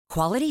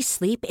Quality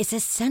sleep is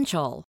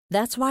essential.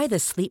 That's why the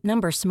Sleep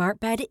Number Smart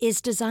Bed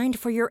is designed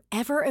for your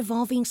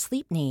ever-evolving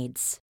sleep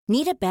needs.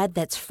 Need a bed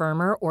that's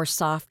firmer or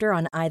softer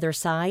on either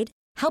side?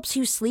 Helps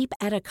you sleep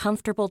at a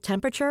comfortable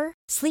temperature?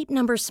 Sleep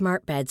Number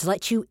Smart Beds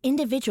let you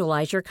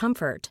individualize your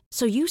comfort,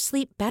 so you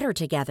sleep better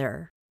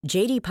together.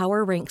 J.D.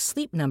 Power ranks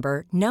Sleep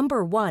Number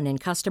number 1 in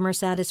customer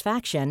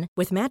satisfaction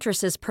with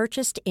mattresses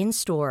purchased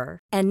in-store.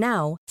 And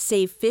now,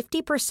 save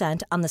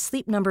 50% on the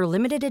Sleep Number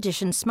Limited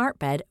Edition Smart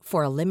Bed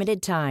for a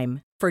limited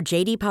time. For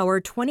J.D. Power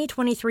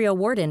 2023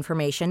 award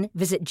information,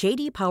 visit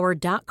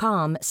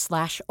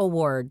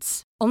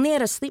jdpower.com/awards. Only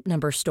at a Sleep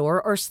Number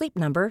store or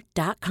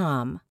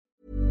sleepnumber.com.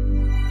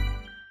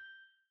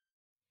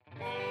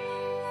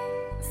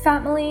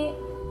 Family,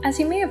 as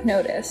you may have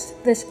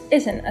noticed, this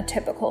isn't a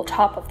typical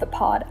Top of the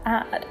Pod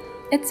ad.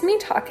 It's me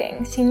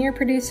talking, senior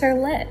producer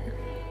Lynn.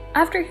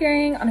 After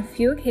hearing on a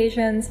few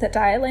occasions that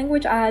diet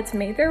language ads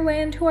made their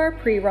way into our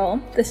pre-roll,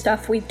 the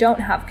stuff we don't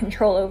have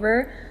control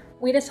over,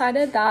 we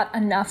decided that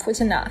enough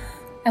was enough,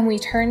 and we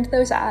turned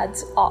those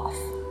ads off.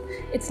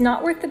 It's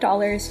not worth the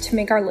dollars to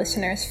make our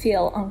listeners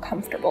feel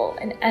uncomfortable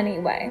in any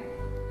way.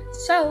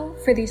 So,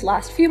 for these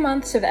last few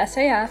months of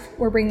SAF,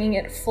 we're bringing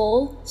it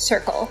full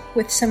circle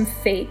with some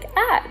fake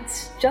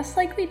ads, just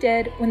like we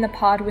did when the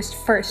pod was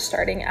first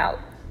starting out.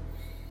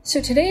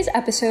 So today's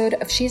episode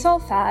of She's All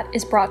Fat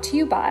is brought to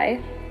you by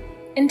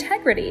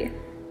Integrity.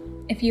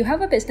 If you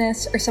have a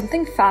business or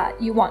something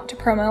fat you want to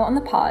promo on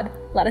the pod,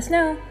 let us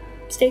know.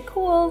 Stay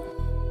cool.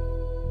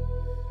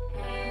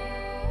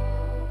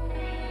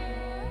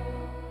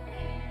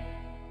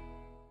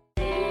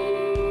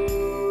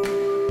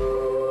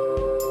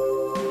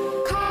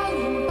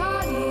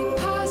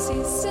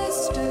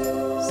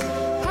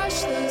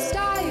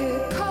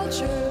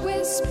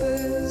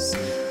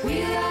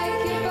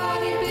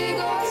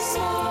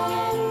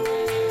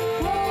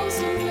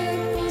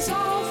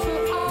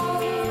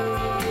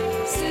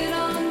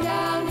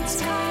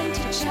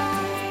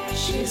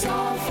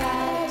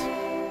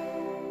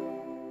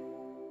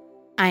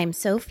 I'm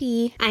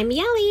Sophie. I'm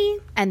Yelly.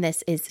 And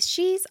this is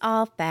She's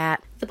All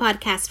Fat, the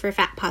podcast for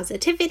fat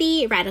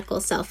positivity, radical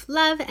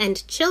self-love,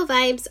 and chill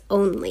vibes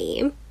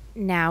only.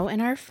 Now in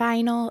our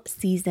final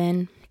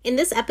season. In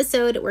this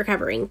episode, we're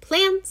covering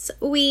plants,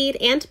 weed,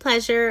 and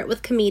pleasure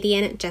with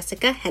comedian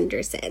Jessica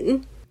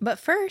Henderson. But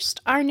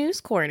first, our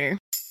news corner.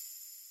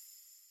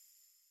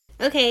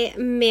 Okay,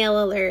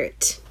 mail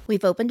alert.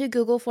 We've opened a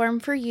Google form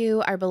for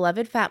you, our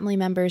beloved family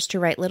members, to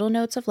write little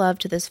notes of love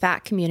to this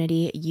fat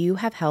community you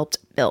have helped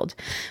build.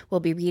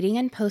 We'll be reading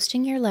and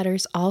posting your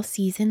letters all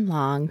season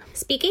long.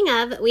 Speaking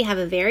of, we have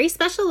a very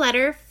special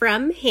letter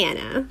from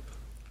Hannah.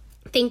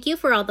 Thank you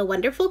for all the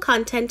wonderful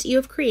content you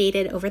have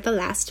created over the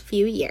last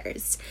few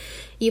years.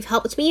 You've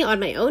helped me on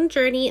my own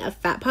journey of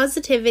fat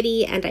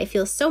positivity, and I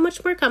feel so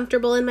much more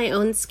comfortable in my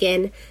own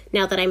skin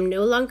now that I'm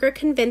no longer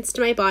convinced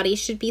my body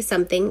should be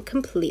something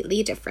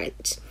completely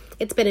different.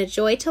 It's been a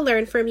joy to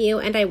learn from you,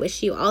 and I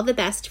wish you all the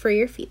best for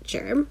your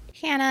future.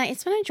 Hannah,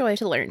 it's been a joy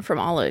to learn from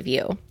all of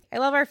you. I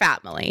love our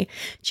family.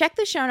 Check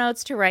the show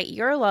notes to write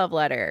your love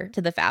letter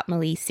to the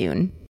family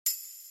soon.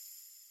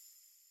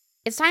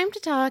 It's time to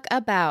talk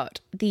about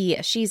the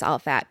She's All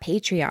Fat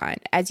Patreon.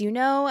 As you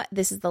know,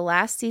 this is the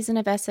last season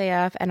of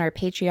SAF, and our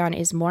Patreon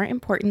is more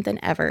important than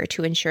ever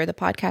to ensure the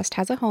podcast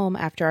has a home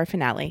after our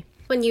finale.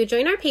 When you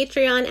join our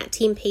Patreon at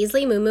Team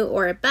Paisley Moo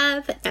or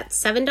above, that's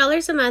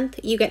 $7 a month,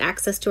 you get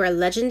access to our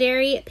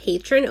legendary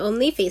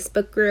patron-only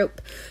Facebook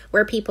group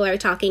where people are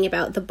talking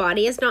about The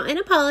Body Is Not an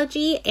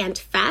Apology and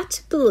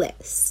Fat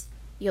Bliss.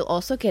 You'll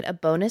also get a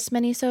bonus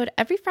minisode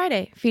every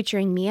Friday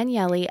featuring me and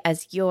Yelly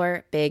as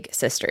your big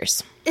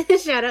sisters.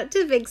 Shout out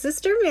to Big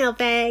Sister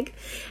Mailbag.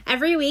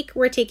 Every week,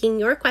 we're taking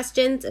your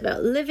questions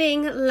about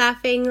living,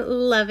 laughing,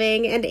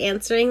 loving, and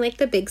answering like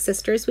the big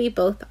sisters we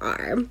both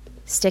are.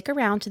 Stick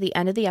around to the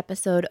end of the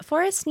episode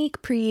for a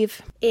sneak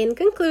preview. In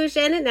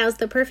conclusion, now's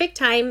the perfect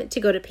time to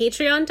go to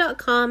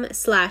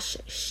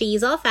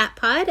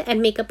patreon.com/she'sallfatpod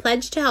and make a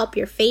pledge to help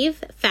your fave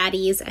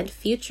fatties and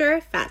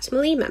future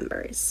Fatmily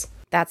members.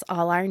 That's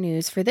all our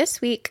news for this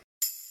week.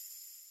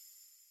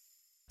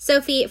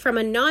 Sophie, from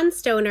a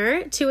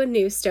non-stoner to a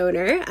new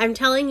stoner, I'm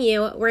telling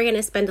you, we're going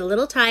to spend a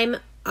little time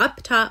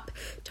up top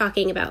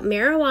talking about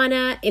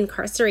marijuana,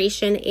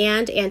 incarceration,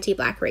 and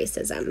anti-Black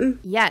racism.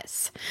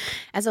 Yes.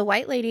 As a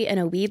white lady in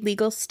a weed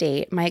legal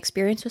state, my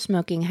experience with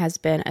smoking has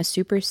been a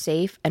super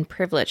safe and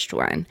privileged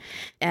one.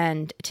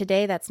 And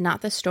today, that's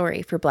not the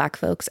story for Black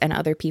folks and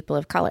other people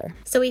of color.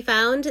 So we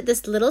found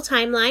this little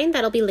timeline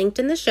that'll be linked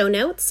in the show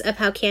notes of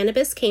how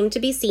cannabis came to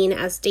be seen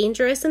as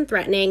dangerous and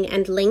threatening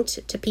and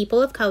linked to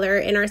people of color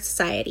in our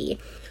society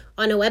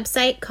on a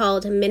website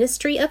called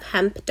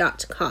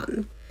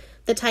ministryofhemp.com.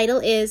 The title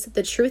is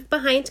The Truth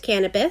Behind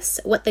Cannabis,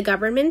 What the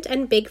Government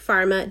and Big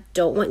Pharma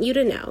Don't Want You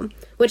to Know,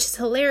 which is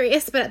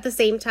hilarious, but at the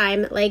same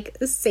time,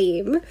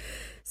 same.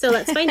 So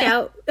let's find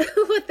out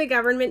what the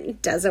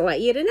government doesn't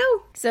want you to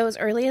know. So as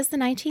early as the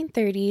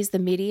 1930s, the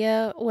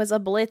media was a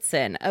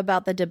blitzing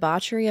about the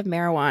debauchery of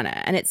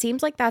marijuana. And it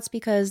seems like that's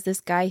because this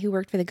guy who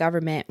worked for the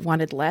government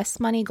wanted less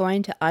money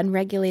going to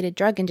unregulated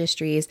drug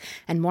industries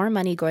and more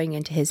money going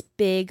into his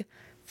big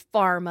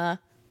pharma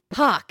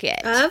pocket.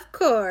 Of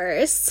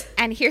course.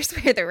 And here's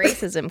where the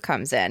racism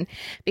comes in.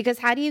 Because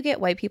how do you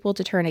get white people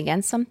to turn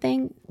against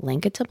something?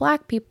 Link it to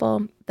black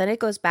people. Then it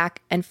goes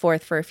back and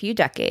forth for a few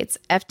decades.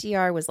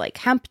 FDR was like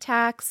hemp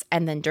tax.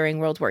 And then during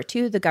World War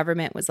II, the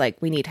government was like,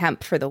 we need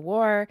hemp for the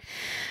war.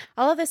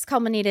 All of this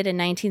culminated in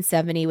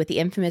 1970 with the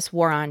infamous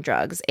War on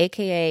Drugs,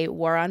 aka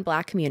War on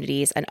Black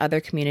communities and other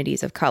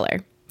communities of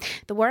color.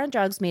 The war on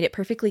drugs made it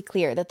perfectly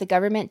clear that the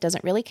government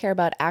doesn't really care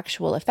about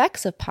actual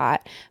effects of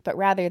pot, but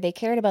rather they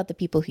cared about the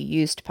people who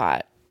used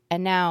pot.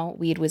 And now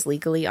weed was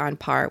legally on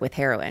par with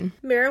heroin.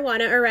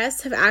 Marijuana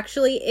arrests have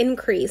actually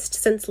increased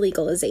since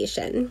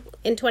legalization.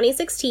 In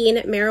 2016,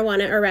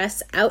 marijuana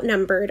arrests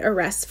outnumbered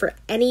arrests for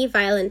any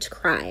violent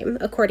crime,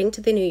 according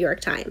to the New York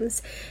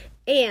Times.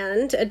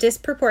 And a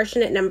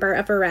disproportionate number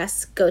of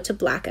arrests go to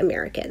Black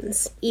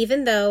Americans,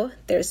 even though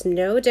there's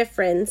no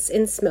difference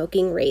in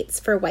smoking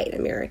rates for white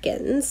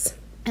Americans.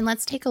 And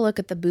let's take a look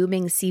at the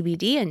booming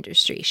CBD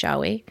industry, shall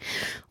we?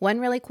 One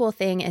really cool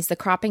thing is the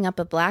cropping up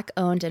of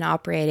Black-owned and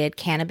operated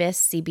cannabis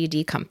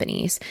CBD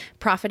companies,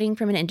 profiting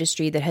from an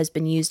industry that has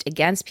been used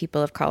against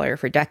people of color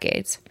for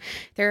decades.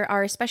 There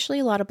are especially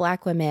a lot of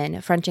Black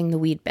women fronting the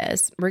weed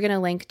biz. We're going to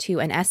link to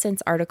an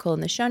Essence article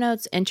in the show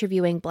notes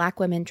interviewing Black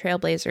women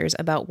trailblazers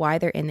about why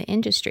they're in the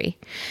industry.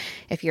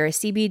 If you're a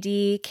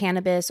CBD,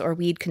 cannabis, or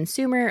weed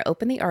consumer,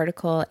 open the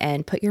article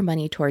and put your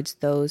money towards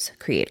those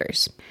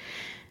creators.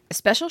 A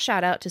special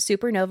shout out to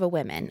Supernova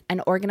Women, an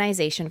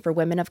organization for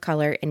women of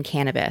color in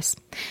cannabis.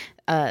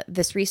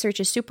 This research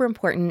is super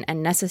important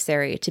and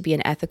necessary to be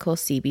an ethical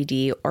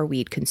CBD or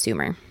weed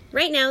consumer.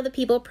 Right now, the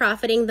people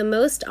profiting the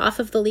most off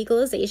of the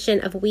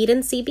legalization of weed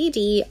and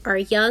CBD are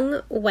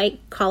young, white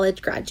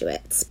college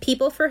graduates,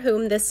 people for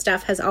whom this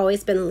stuff has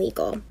always been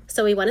legal.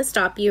 So we want to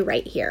stop you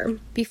right here.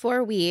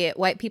 Before we,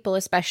 white people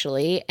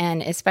especially,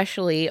 and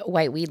especially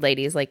white weed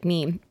ladies like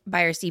me,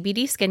 buy our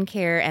CBD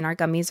skincare and our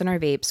gummies and our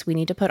vapes, we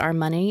need to put our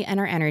money and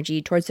our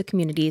energy towards the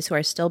communities who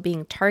are still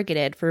being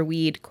targeted for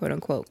weed,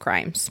 quote-unquote,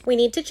 crimes. We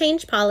need to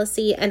change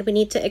policy, and we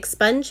need to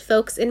expunge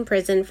folks in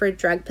prison for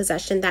drug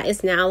possession that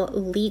is now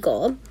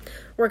legal.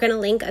 We're going to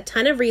link a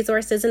ton of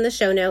resources in the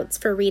show notes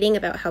for reading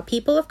about how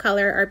people of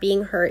color are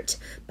being hurt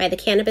by the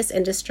cannabis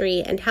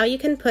industry and how you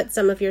can put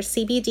some of your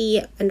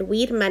CBD and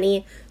weed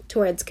money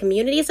towards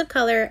communities of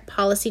color,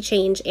 policy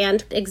change,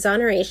 and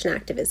exoneration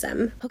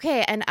activism.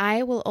 Okay, and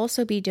I will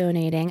also be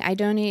donating. I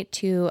donate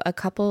to a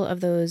couple of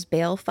those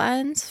bail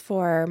funds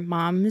for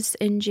moms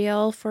in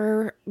jail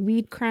for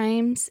weed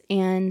crimes,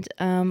 and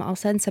I'll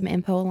send some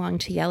info along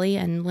to Yelly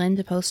and Lynn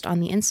to post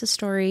on the Insta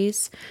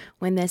stories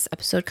when this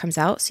episode comes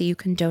out, so you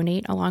can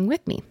donate along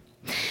with me.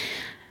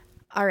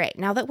 All right,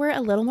 now that we're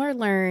a little more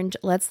learned,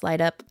 let's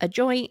light up a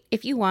joint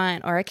if you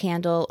want, or a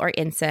candle, or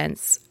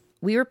incense.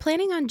 We were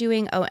planning on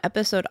doing an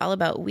episode all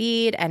about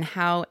weed and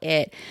how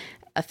it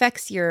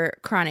affects your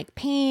chronic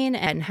pain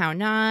and how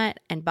not,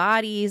 and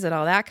bodies and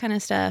all that kind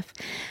of stuff.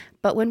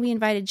 But when we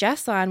invited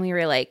Jess on, we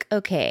were like,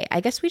 okay, I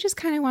guess we just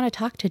kind of want to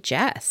talk to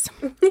Jess.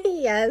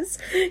 Yes,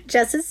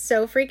 Jess is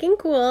so freaking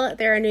cool.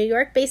 They're a New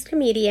York-based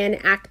comedian,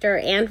 actor,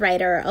 and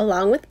writer,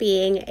 along with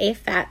being a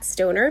fat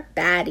stoner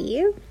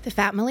baddie. The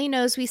Fatmily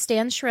knows we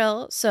stand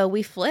shrill, so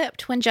we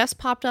flipped when Jess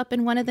popped up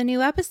in one of the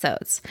new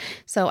episodes.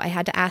 So I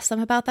had to ask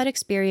them about that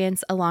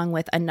experience, along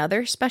with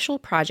another special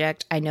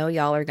project I know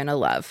y'all are going to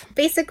love.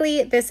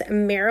 Basically, this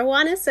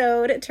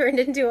marijuana-sode turned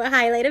into a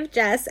highlight of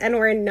Jess, and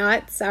we're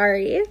not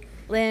sorry.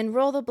 Lynn,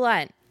 roll the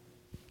blunt.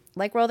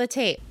 Like roll the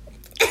tape.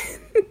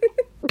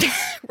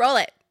 Roll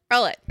it.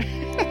 Roll it.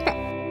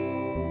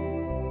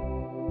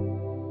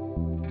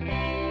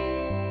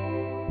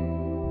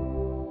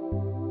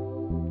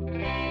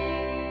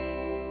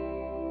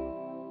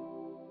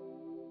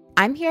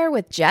 I'm here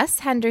with Jess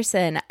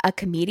Henderson, a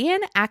comedian,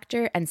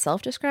 actor, and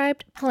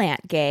self-described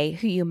plant gay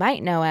who you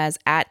might know as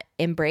at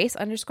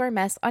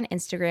 @embrace_mess on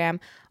Instagram,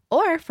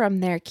 or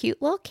from their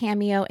cute little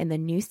cameo in the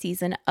new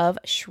season of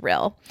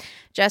Shrill.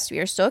 Jess, we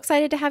are so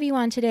excited to have you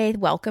on today.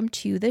 Welcome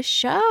to the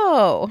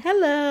show.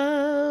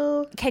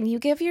 Hello. Can you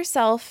give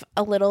yourself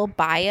a little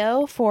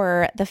bio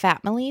for the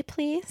Fatmily,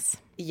 please?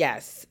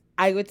 Yes,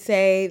 I would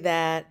say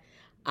that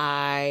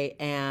I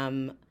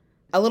am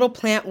a little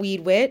plant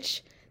weed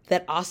witch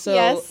that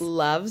also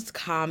loves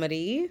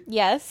comedy.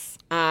 Yes.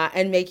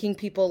 And making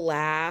people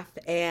laugh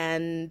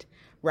and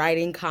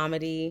writing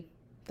comedy.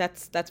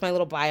 That's my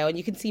little bio, and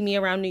you can see me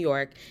around New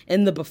York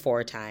in the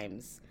before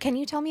times. Can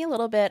you tell me a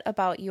little bit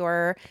about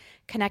your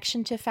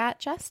connection to fat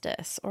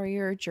justice or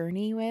your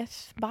journey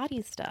with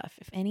body stuff,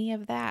 if any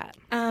of that?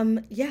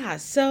 Yeah,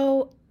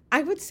 so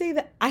I would say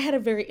that I had a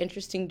very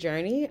interesting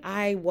journey.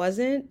 I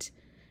wasn't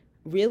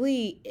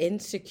really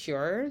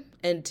insecure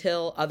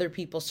until other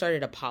people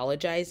started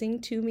apologizing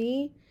to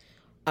me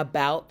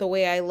about the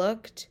way I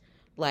looked,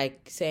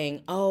 like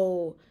saying,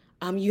 oh,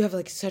 you have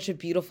like such a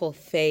beautiful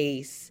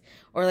face,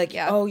 or like,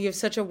 Yeah. oh, you have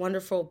such a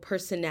wonderful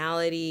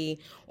personality,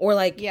 or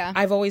like, Yeah.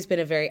 I've always been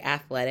a very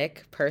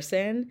athletic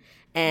person,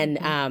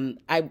 and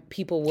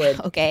people would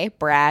Okay,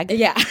 brag.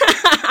 yeah.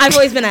 I've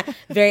always been a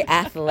very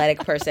athletic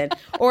person.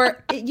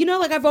 Or, you know,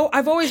 like I've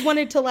always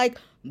wanted to like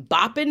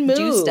bop and move.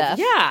 Do stuff.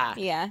 Yeah.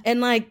 Yeah.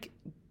 And like,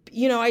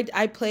 you know,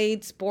 I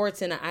played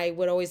sports, and I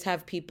would always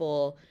have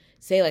people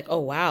say like, oh,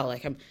 wow,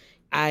 like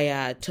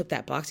I took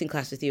that boxing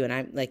class with you, and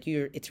I'm like,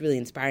 it's really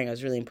inspiring. I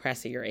was really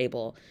impressed that you're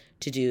able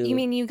to do. You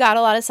mean you got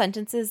a lot of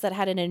sentences that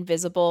had an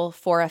invisible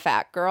 "for a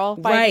fat girl"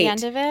 by the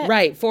end of it?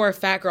 Right. For a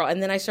fat girl.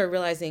 And then I started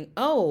realizing,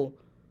 I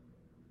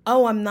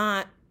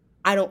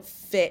don't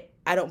fit.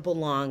 I don't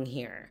belong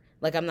here.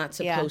 Like, I'm not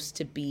supposed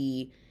to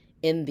be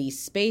in these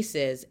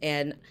spaces.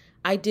 And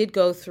I did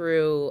go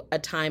through a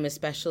time,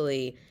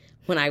 especially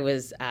when I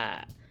was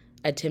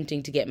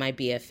attempting to get my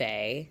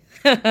BFA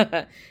Oh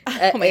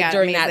my God,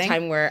 during amazing. that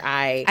time where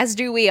As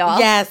do we all.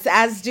 Yes,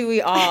 as do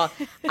we all.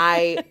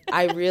 I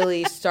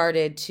really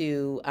started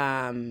to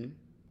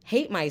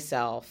hate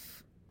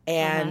myself.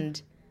 And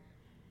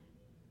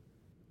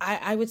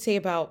I would say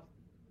about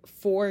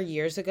 4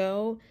 years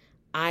ago,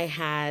 I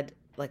had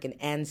like an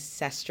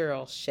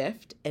ancestral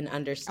shift in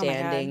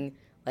understanding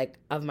like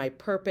of my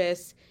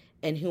purpose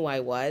and who I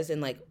was,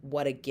 and like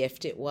what a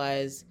gift it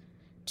was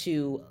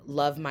to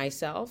love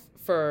myself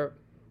for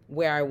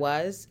where I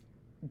was,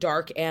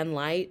 dark and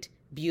light,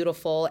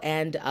 beautiful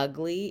and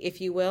ugly,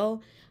 if you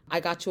will. I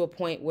got to a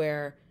point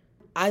where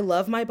I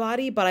love my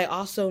body, but I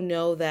also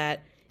know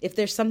that if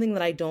there's something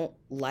that I don't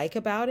like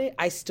about it,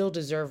 I still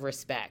deserve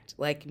respect.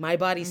 Like, my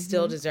body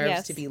still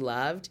deserves to be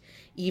loved,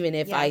 even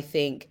if I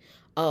think,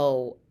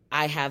 oh,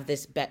 I have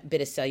this bit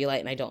of cellulite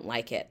and I don't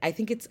like it. I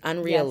think it's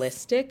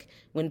unrealistic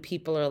when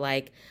people are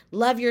like,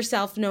 love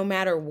yourself no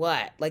matter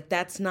what. Like,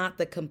 that's not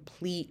the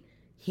complete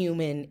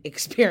human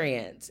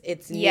experience.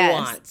 It's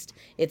nuanced.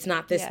 It's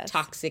not this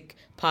toxic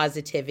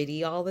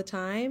positivity all the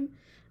time.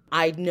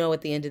 I know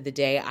at the end of the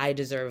day, I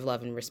deserve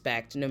love and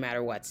respect no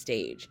matter what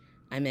stage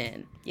I'm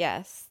in.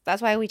 Yes.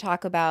 That's why we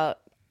talk about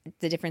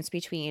the difference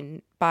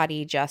between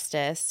body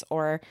justice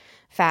or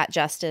fat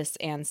justice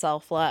and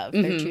self-love.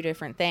 They're two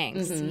different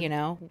things. You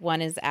know,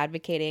 one is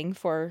advocating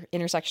for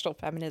intersectional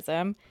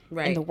feminism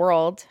in the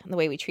world, the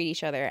way we treat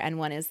each other. And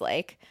one is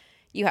like,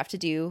 you have to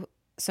do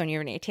Sonia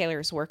Renee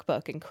Taylor's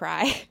workbook and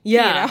cry.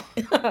 Yeah.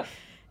 You know?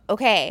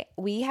 Okay,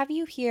 we have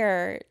you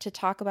here to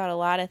talk about a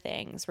lot of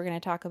things. We're going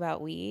to talk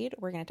about weed.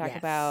 We're going to talk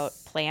about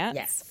plants.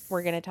 Yes.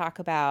 We're going to talk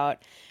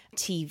about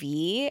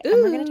TV. And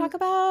we're going to talk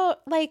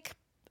about like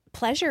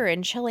pleasure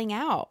and chilling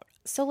out.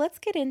 So let's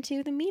get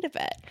into the meat of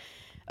it.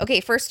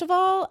 Okay, first of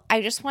all,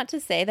 I just want to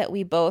say that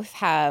we both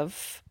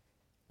have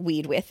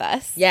weed with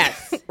us.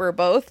 Yes. We're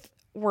both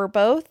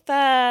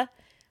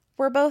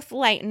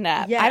lightened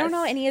up. Yes. I don't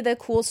know any of the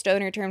cool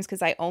stoner terms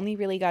because I only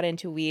really got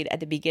into weed at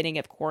the beginning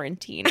of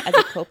quarantine as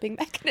a coping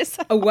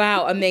mechanism. Oh,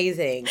 wow.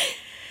 Amazing.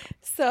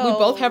 So We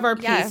both have our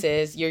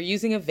pieces. You're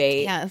using a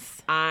vape.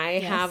 Yes.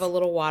 I have a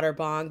little water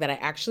bong that I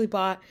actually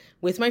bought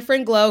with my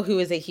friend Glow, who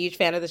is a huge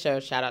fan of the show.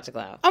 Shout out to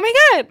Glow. Oh my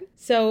God.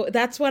 So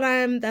that's what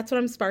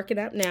I'm sparking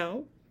up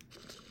now.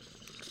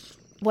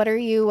 What are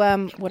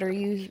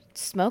you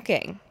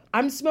smoking?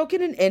 I'm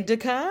smoking an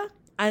indica.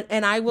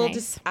 And I will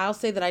Nice. I'll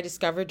say that I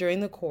discovered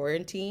during the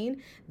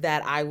quarantine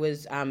that I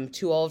was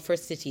too old for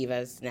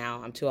sativas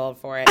now. I'm too old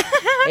for it.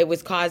 It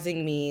was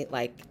causing me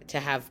like to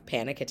have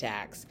panic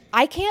attacks.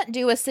 I can't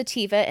do a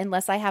sativa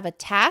unless I have a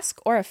task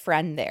or a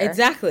friend there.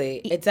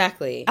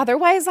 Exactly.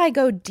 Otherwise, I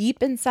go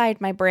deep inside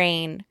my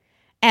brain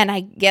and I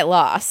get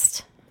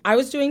lost. I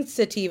was doing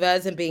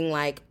sativas and being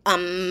like,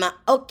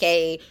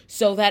 okay.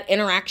 So that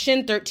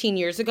interaction 13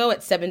 years ago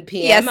at 7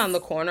 p.m. on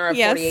the corner of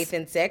 48th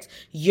and 6th,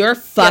 you're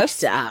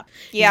fucked up.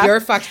 Yeah. You're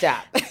fucked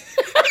up.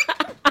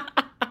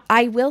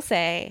 I will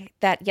say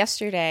that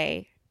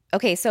yesterday,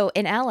 okay, so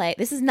in LA,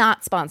 this is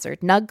not sponsored.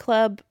 Nug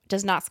Club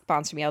does not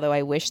sponsor me, although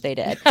I wish they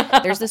did.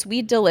 There's this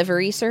weed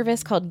delivery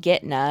service called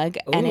Get Nug,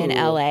 and in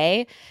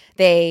LA,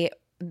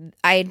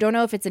 I don't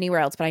know if it's anywhere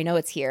else, but I know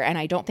it's here. And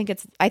I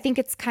think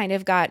it's kind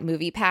of got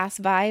Movie Pass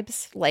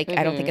vibes. Like,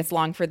 I don't think it's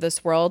long for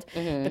this world.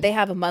 But they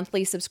have a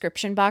monthly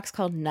subscription box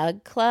called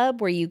Nug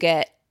Club where you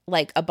get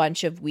like a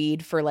bunch of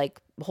weed for like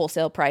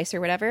wholesale price or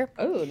whatever.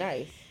 Oh,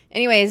 nice.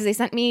 Anyways, they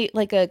sent me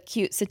like a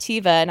cute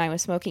sativa and I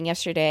was smoking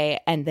yesterday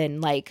and then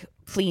like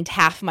cleaned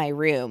half my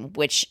room,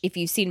 which if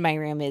you've seen my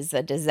room is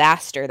a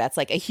disaster. That's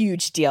like a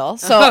huge deal.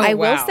 So I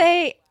will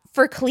say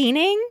for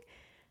cleaning,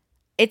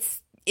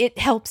 it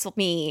helps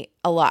me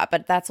a lot,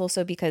 but that's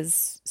also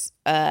because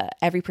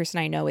every person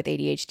I know with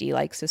ADHD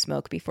likes to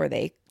smoke before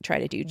they try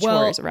to do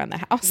chores around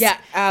the house. Yeah,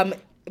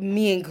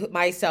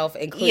 myself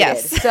included.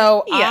 Yes.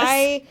 So Yes.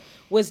 I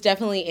was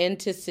definitely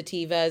into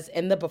sativas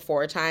in the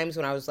before times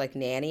when I was like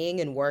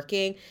nannying and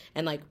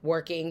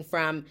working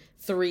from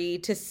 3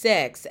 to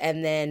 6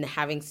 and then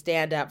having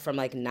stand up from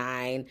like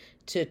 9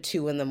 to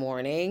 2 in the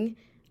morning.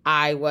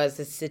 I was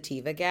a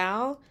sativa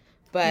gal,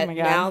 but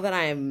now that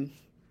I'm,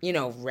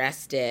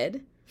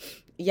 rested,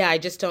 I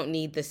just don't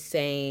need the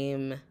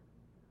same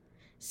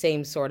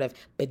same sort of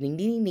ding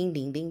ding ding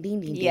ding ding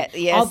ding ding. Yeah,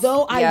 yes,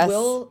 Although yes.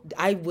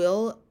 I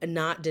will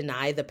not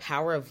deny the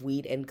power of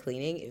weed and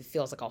cleaning. It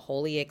feels like a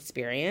holy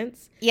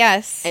experience.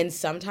 Yes. And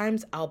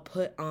sometimes I'll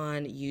put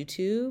on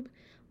YouTube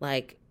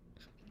like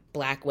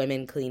Black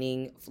women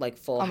cleaning, like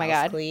full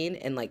house clean,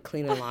 and like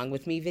clean along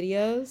with me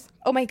videos.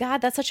 Oh my God,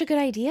 that's such a good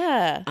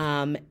idea.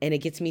 And it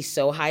gets me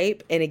so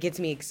hype, and it gets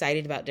me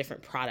excited about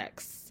different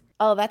products.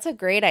 Oh, that's a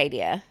great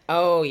idea.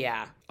 Oh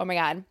yeah. Oh my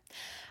God.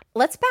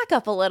 Let's back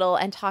up a little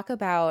and talk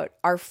about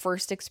our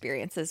first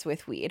experiences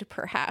with weed,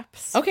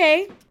 perhaps.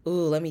 Okay.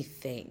 Ooh, let me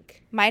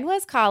think. Mine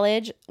was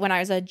college when I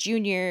was a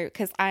junior,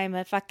 because I'm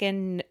a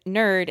fucking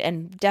nerd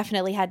and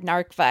definitely had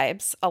narc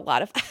vibes a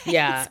lot of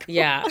Yeah,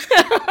 yeah.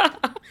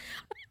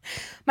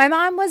 My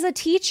mom was a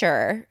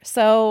teacher,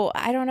 so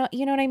I don't know.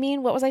 You know what I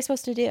mean? What was I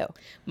supposed to do?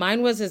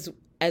 Mine was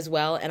as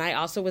well, and I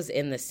also was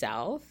in the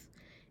South.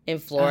 In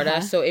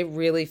Florida, so it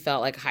really felt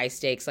like high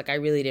stakes. Like I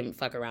really didn't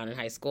fuck around in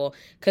high school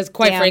because,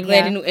 quite frankly,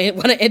 I didn't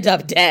want to end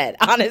up dead.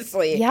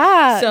 Honestly,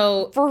 yeah.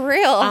 So for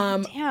real,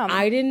 damn.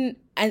 I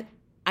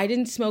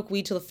didn't smoke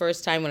weed till the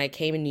first time when I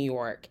came in New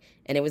York,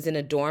 and it was in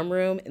a dorm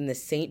room in the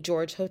St.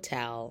 George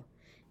Hotel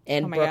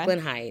in Brooklyn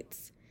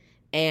Heights,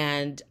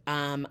 and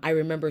I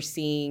remember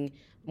seeing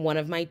one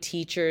of my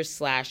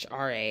teachers /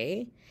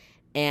 RA,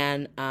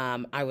 and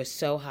I was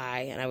so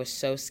high and I was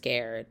so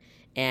scared.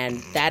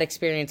 And that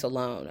experience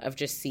alone of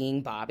just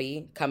seeing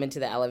Bobby come into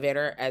the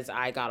elevator as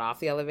I got off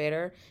the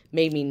elevator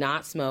made me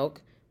not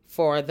smoke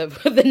for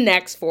the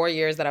next 4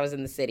 years that I was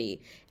in the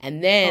city.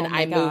 And then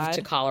I moved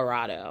to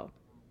Colorado.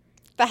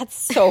 That's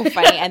so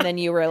funny. And then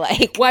you were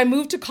like... Well, I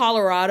moved to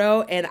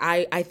Colorado, and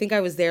I think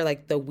I was there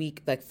like the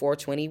week, like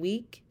 420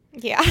 week.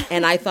 Yeah.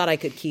 And I thought I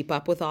could keep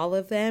up with all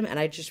of them. And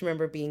I just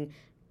remember being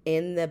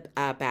in the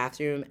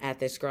bathroom at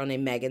this girl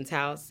named Megan's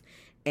house,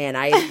 and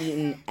I had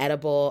eaten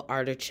edible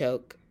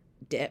artichoke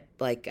dip,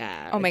 like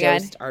oh my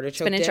God,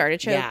 artichoke spinach dip.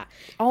 artichoke. Yeah.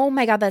 Oh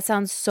my God, that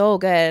sounds so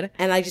good.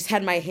 And I just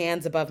had my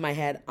hands above my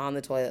head on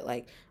the toilet,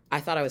 like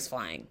I thought I was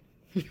flying.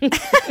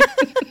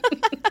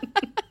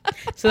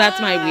 So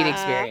that's my weed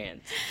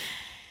experience.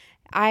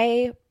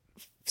 I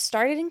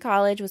started in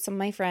college with some of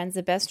my friends.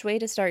 The best way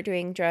to start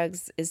doing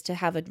drugs is to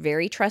have a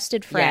very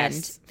trusted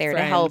friend there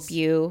to help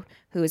you,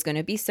 who is going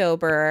to be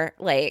sober.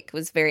 Like,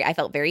 I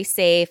felt very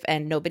safe,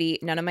 and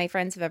none of my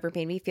friends have ever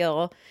made me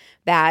feel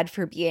bad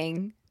for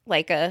being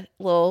like a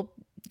little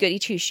goody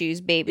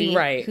two-shoes baby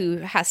who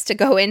has to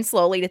go in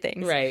slowly to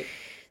things. Right.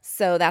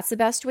 So that's the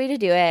best way to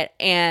do it.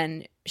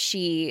 And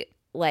she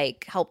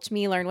like helped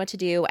me learn what to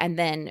do. And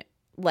then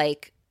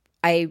like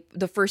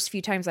the first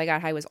few times I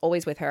got high was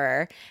always with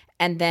her.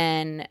 And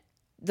then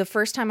the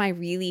first time I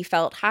really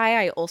felt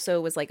high, I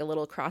also was like a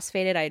little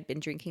crossfaded. I had been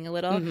drinking a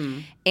little. Mm-hmm.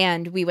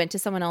 And we went to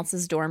someone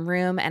else's dorm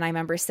room, and I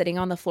remember sitting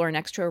on the floor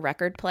next to a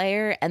record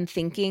player and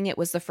thinking it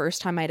was the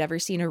first time I'd ever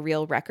seen a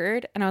real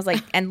record. And I was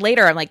like, and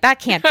later I'm like,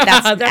 that's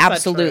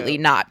absolutely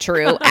not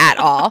true at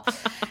all.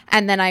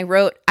 And then I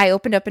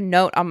opened up a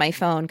note on my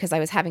phone because I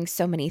was having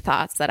so many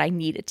thoughts that I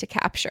needed to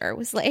capture. It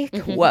was like,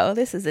 whoa,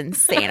 this is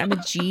insane. I'm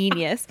a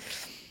genius.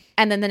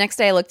 And then the next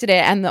day I looked at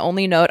it, and the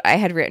only note I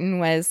had written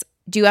was,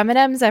 do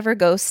M&Ms ever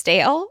go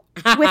stale?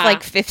 With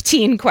like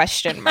 15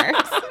 question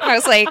marks. I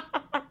was like,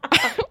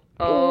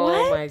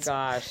 oh my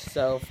gosh,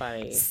 so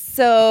funny.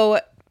 So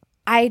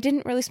I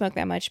didn't really smoke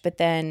that much, but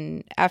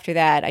then after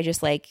that, I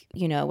just like,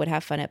 would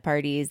have fun at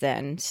parties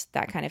and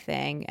that kind of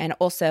thing. And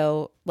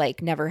also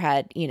like never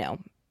had,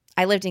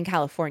 I lived in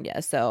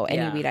California, so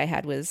any weed I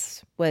had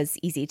was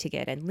easy to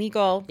get and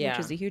legal, which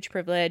was a huge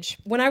privilege.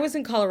 When I was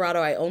in Colorado,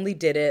 I only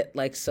did it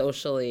like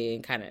socially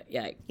and kind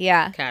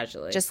of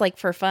casually, just like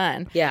for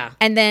fun. Yeah.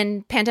 And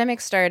then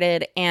pandemic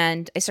started,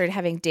 and I started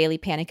having daily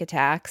panic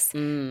attacks,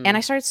 and I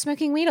started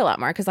smoking weed a lot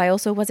more because I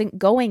also wasn't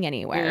going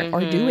anywhere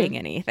or doing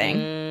anything,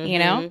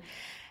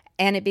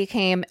 And it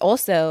became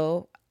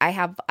also, I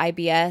have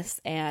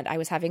IBS, and I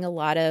was having a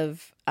lot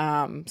of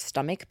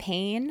stomach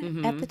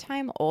pain at the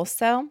time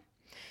also.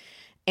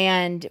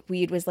 And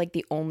weed was like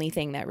the only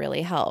thing that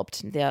really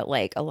helped.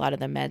 Like a lot of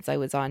the meds I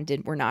was on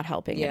were not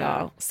helping at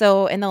all.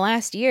 So in the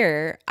last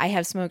year, I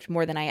have smoked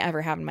more than I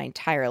ever have in my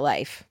entire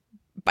life,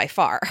 by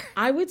far.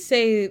 I would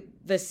say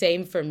the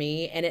same for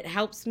me, and it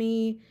helps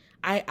me.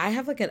 I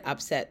have like an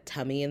upset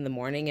tummy in the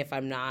morning if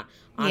I'm not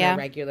on a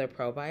regular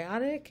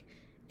probiotic.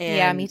 And,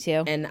 yeah, me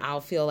too. And I'll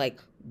feel like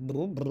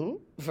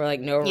for like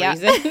no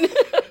reason.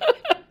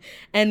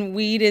 And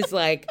weed is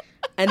like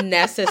a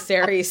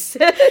necessary yes.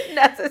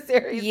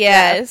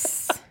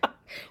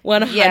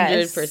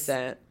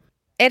 100%.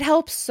 It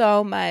helps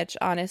so much,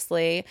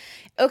 honestly.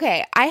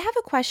 Okay, I have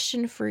a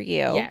question for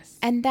you. Yes.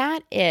 And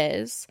that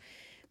is,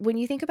 when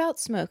you think about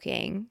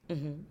smoking,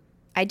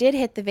 I did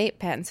hit the vape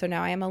pen, so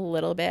now I am a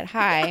little bit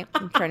high.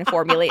 I'm trying to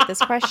formulate this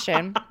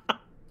question.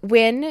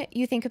 When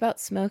you think about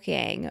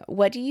smoking,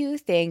 what do you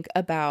think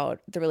about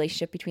the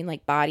relationship between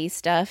like body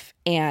stuff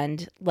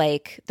and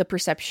like the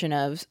perception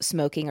of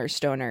smoking or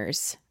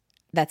stoners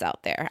that's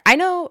out there? I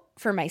know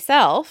for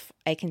myself,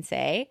 I can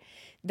say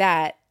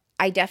that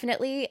I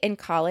definitely in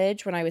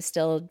college, when I was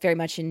still very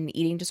much in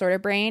eating disorder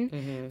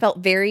brain,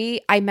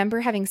 I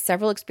remember having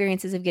several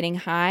experiences of getting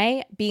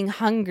high, being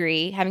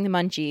hungry, having the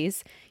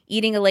munchies,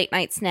 eating a late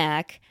night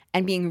snack,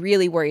 and being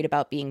really worried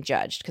about being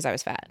judged because I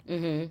was fat.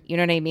 You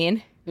know what I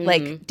mean?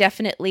 Like,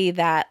 definitely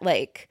that,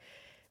 like,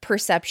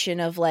 perception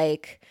of,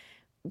 like,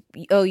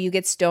 oh, you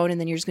get stoned and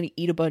then you're just going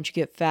to eat a bunch, you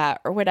get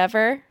fat or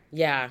whatever.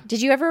 Yeah.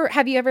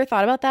 Have you ever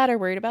thought about that or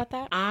worried about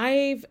that?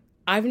 I've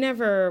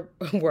never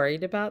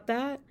worried about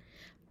that,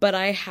 but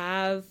I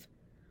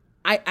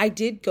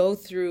did go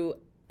through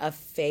a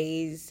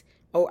phase,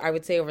 I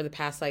would say over the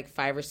past like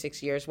 5 or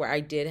 6 years, where I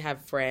did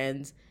have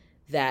friends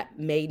that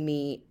made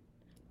me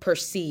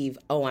perceive,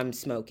 oh, I'm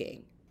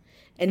smoking.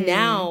 And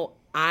now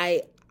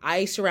I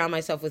surround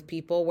myself with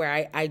people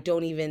where I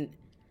don't even,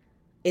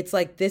 it's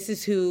like, this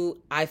is who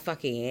I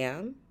fucking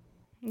am.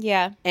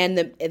 Yeah. And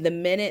the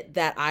minute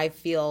that I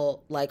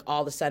feel like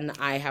all of a sudden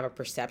I have a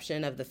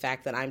perception of the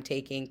fact that I'm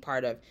taking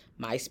part of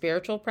my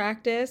spiritual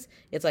practice,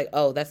 it's like,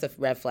 oh, that's a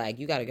red flag.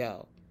 You got to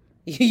go.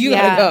 You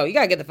got to go. You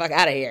got to get the fuck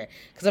out of here.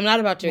 Because I'm not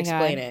about to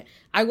explain it.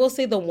 I will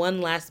say the one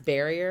last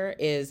barrier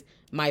is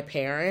my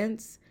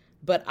parents.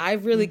 But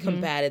I've really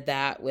combated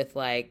that with,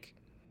 like,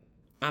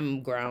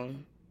 I'm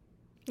grown.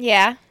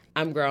 Yeah.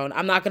 I'm grown.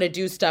 I'm not going to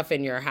do stuff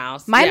in your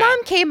house. My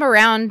mom came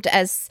around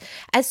as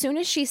soon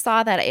as she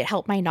saw that it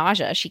helped my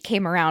nausea. She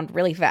came around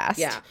really fast.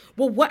 Yeah.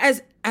 Well,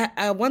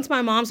 once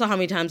my mom saw how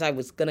many times I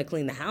was going to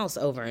clean the house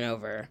over and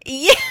over.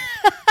 Yeah.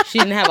 She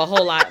didn't have a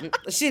whole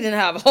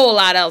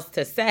lot else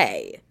to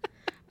say.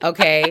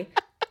 Okay.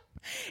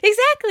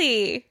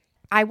 Exactly.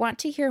 I want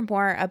to hear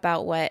more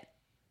about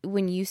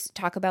when you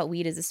talk about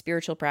weed as a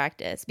spiritual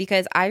practice,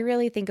 because I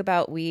really think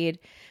about weed.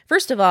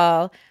 First of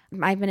all,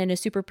 I've been in a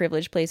super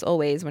privileged place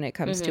always when it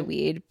comes to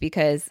weed,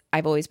 because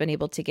I've always been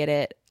able to get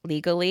it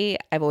legally.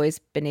 I've always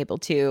been able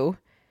to,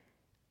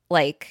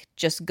 like,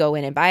 just go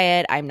in and buy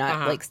it. I'm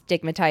not like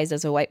stigmatized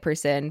as a white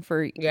person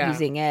for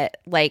using it.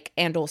 Like,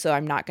 and also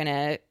I'm not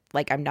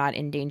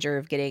in danger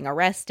of getting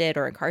arrested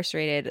or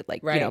incarcerated,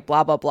 like, you know,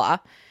 blah, blah, blah.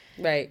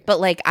 Right. But,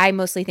 like, I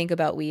mostly think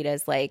about weed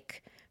as,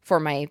 like, for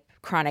my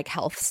chronic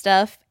health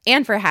stuff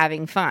and for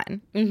having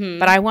fun.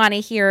 But I want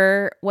to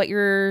hear what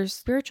your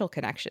spiritual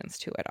connections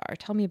to it are.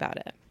 Tell me about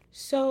it.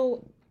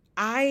 So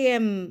I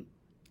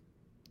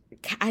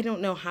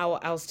don't know how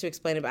else to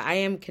explain it, but I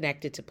am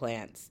connected to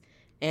plants.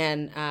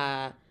 And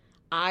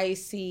I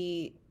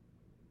see,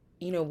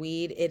 you know,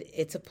 weed,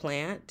 it's a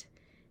plant,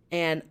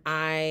 and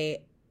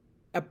I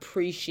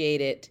appreciate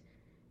it.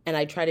 And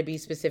I try to be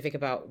specific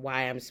about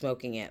why I'm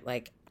smoking it.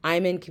 Like,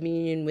 I'm in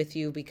communion with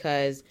you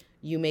because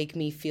you make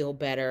me feel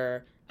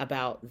better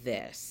about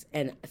this,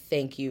 and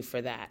thank you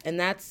for that. And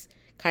that's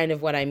kind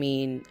of what I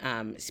mean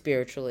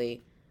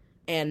spiritually.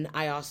 And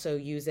I also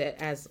use it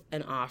as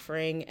an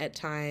offering at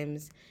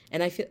times.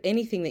 And I feel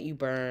anything that you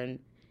burn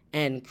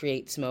and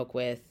create smoke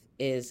with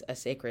is a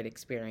sacred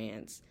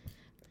experience.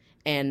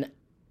 And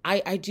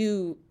I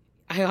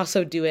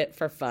also do it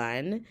for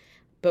fun.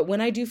 But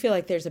when I do feel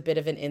like there's a bit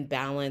of an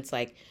imbalance,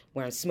 like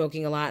where I'm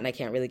smoking a lot and I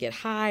can't really get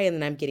high, and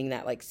then I'm getting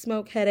that like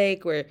smoke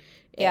headache where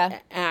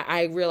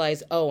I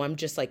realize, oh, I'm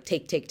just like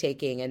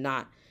taking and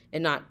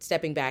not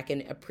stepping back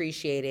and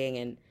appreciating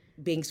and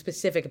being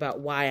specific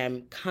about why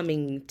I'm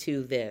coming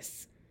to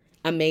this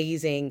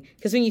amazing.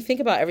 Because when you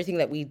think about everything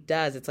that weed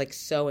does, it's like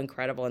so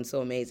incredible and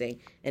so amazing,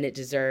 and it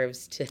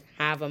deserves to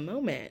have a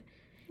moment.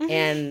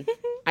 And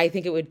I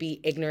think it would be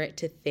ignorant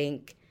to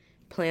think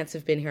plants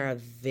have been here a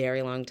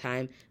very long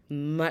time,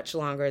 much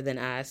longer than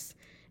us,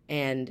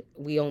 and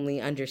we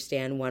only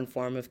understand one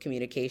form of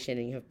communication,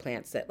 and you have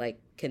plants that like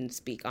can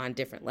speak on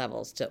different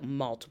levels to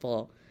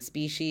multiple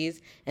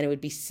species, and it would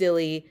be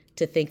silly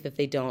to think that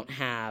they don't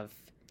have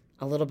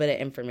a little bit of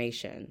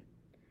information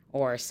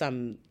or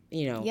some,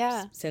 you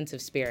know, sense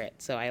of spirit.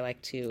 So I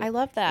like to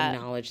love that.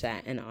 Acknowledge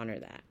that and honor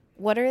that.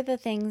 What are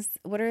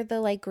the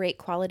like great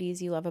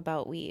qualities you love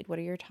about weed? What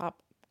are your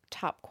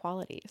top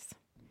qualities?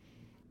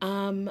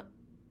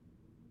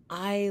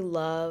 I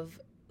love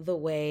the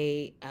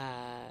way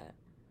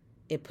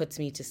it puts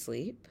me to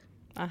sleep.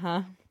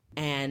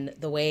 And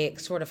the way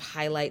it sort of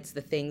highlights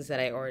the things that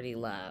I already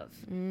love.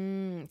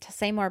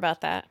 Say more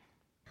about that.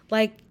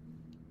 Like,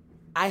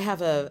 I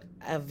have a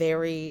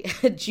very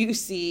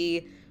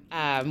juicy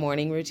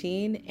morning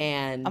routine,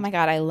 and oh my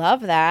God, I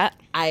love that.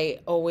 I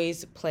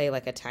always play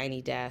like a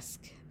tiny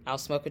desk. I'll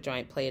smoke a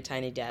joint, play a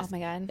tiny desk. Oh my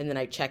God. And then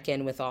I check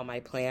in with all my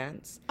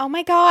plants. Oh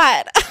my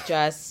God.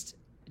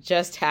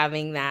 just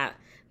having that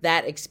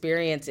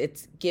experience,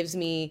 it gives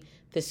me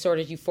this sort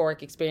of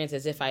euphoric experience,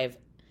 as if I've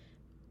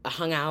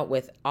hung out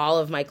with all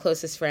of my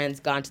closest friends,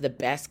 gone to the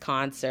best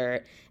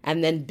concert,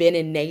 and then been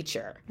in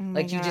nature.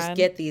 Like, you just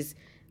get these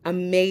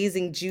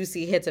amazing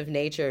juicy hits of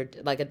nature,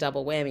 like a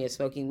double whammy of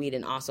smoking weed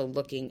and also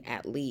looking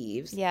at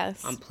leaves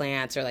on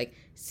plants, or like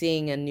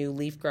seeing a new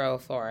leaf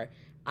growth. Or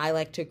I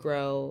like to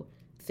grow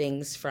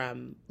things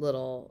from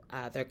little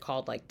they're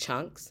called like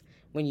chunks.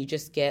 When you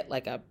just get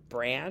like a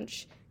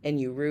branch and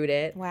you root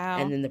it. Wow.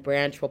 And then the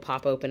branch will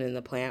pop open and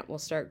the plant will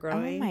start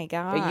growing. Oh my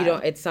God. But you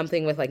don't, it's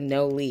something with like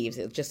no leaves.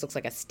 It just looks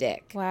like a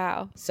stick.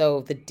 Wow.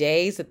 So the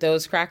days that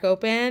those crack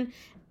open,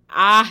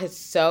 it's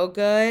so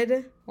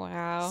good.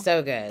 Wow.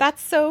 So good.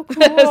 That's so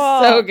cool.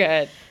 So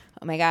good.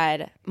 Oh my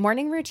God.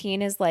 Morning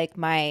routine is like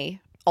my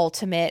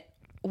ultimate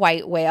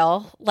white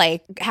whale.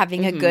 Like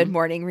having a good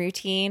morning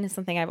routine is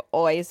something I've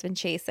always been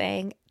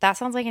chasing. That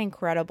sounds like an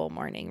incredible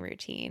morning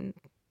routine.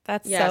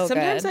 That's so good.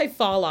 Sometimes I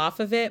fall off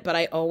of it, but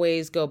I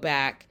always go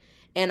back.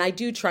 And I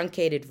do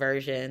truncated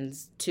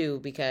versions too,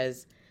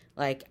 because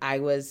like I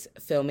was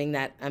filming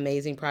that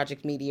amazing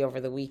Project Media over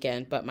the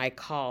weekend, but my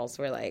calls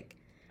were like,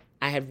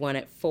 I had one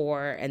at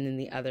 4 and then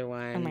the other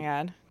one oh my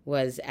God.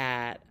 was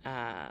at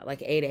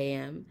like 8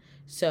 a.m.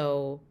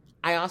 So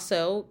I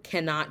also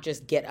cannot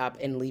just get up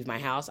and leave my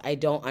house. I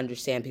don't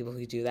understand people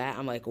who do that.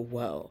 I'm like,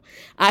 whoa.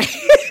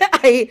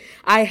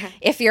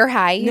 If you're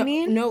high, you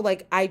mean? No,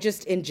 like I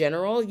just in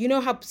general, you know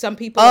how some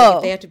people, like,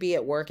 if they have to be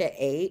at work at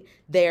 8,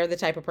 they're the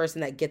type of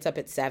person that gets up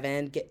at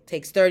 7,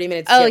 takes 30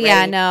 minutes to get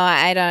ready. No,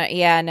 I don't.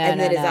 Yeah, no, and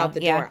no, then is no. out the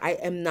door. I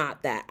am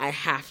not that. I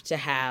have to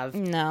have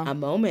a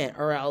moment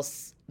or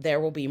else there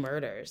will be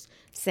murders.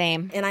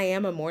 Same. And I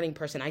am a morning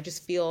person. I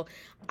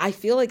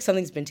feel like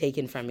something's been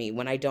taken from me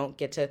when I don't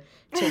get to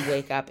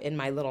wake up in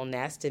my little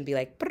nest and be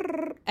like,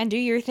 brrr. And do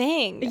your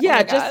thing.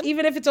 Yeah, just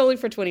even if it's only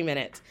for 20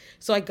 minutes.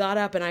 So I got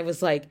up and I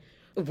was like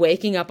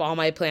waking up all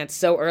my plants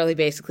so early,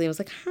 basically. I was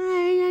like,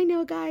 hi, I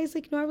know, guys,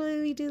 like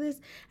normally we do this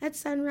at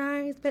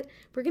sunrise, but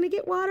we're going to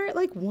get water at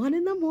like 1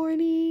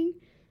 a.m.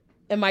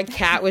 And my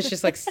cat was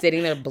just like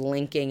sitting there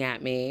blinking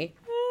at me.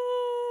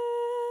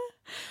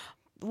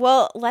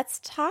 Well, let's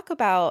talk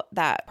about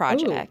that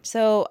project. Ooh.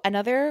 So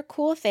another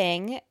cool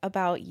thing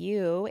about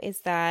you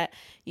is that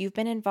you've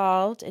been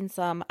involved in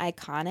some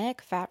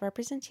iconic fat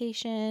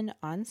representation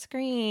on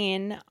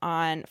screen.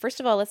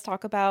 First of all, let's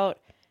talk about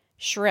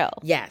Shrill.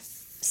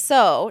 Yes.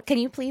 So can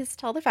you please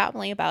tell the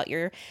family about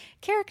your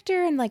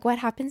character and like what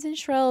happens in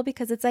Shrill,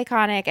 because it's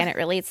iconic and it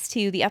relates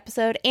to the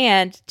episode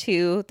and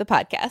to the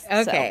podcast.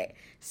 Okay.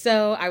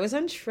 So I was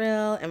on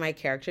Shrill and my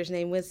character's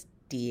name was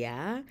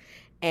Dia.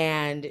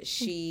 And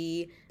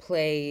she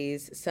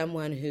plays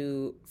someone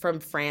who from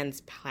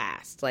Fran's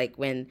past, like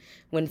when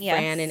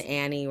Fran and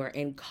Annie were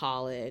in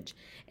college,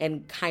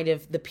 and kind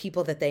of the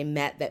people that they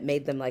met that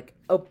made them like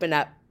open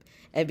up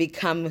and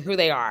become who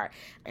they are.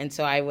 And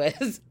so I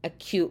was a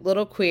cute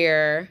little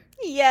queer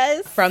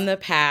from the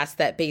past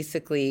that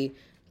basically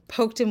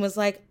poked and was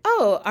like,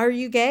 oh, are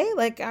you gay?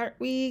 Like, aren't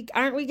we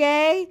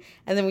gay?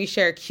 And then we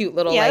share a cute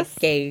little like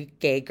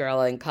gay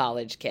girl in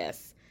college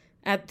kiss.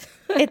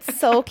 It's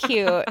so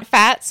cute.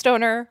 Fat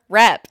stoner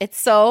rep. It's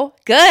so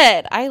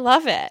good. I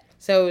love it.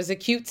 So it was a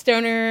cute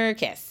stoner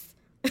kiss.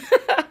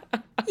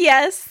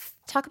 Yes.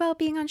 Talk about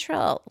being on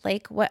Shrill.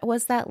 Like, what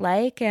was that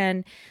like?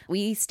 And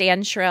we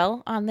stand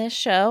Shrill on this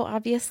show,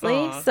 obviously.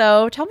 Aww.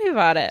 So tell me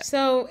about it.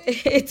 So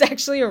it's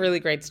actually a really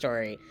great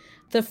story.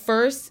 The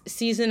first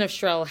season of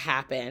Shrill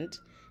happened,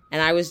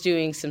 and I was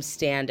doing some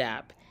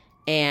stand-up,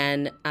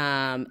 and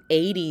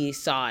Adie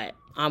saw it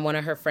on one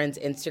of her friends'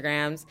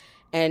 Instagrams.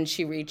 And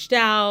she reached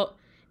out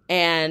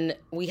and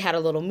we had a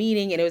little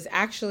meeting, and it was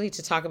actually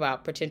to talk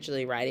about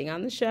potentially writing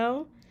on the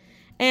show.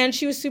 And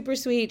she was super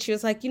sweet. She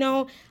was like,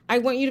 I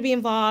want you to be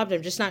involved.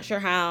 I'm just not sure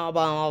how,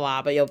 blah, blah,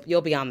 blah, but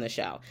you'll be on the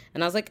show.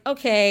 And I was like,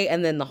 okay.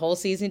 And then the whole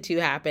season 2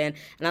 happened.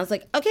 And I was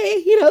like,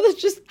 okay, that's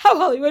just how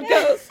Hollywood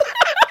goes.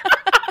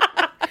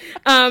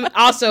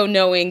 Also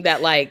knowing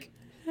that like,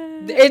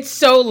 it's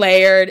so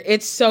layered,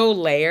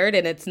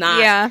 and it's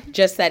not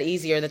just that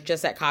easy or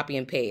just that copy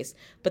and paste.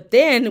 But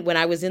then when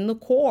I was in the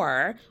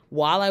Corps,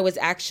 while I was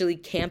actually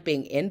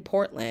camping in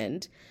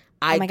Portland,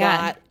 I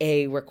got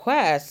a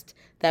request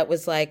that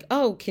was like,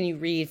 oh, can you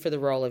read for the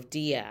role of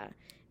Dia?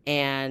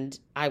 And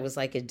I was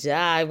like, duh,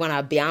 I want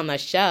to be on the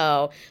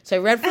show. So I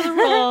read for the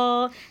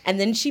role, and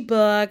then she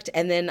booked,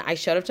 and then I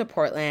showed up to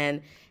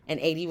Portland. And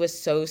Adie was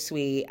so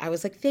sweet. I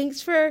was like,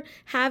 thanks for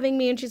having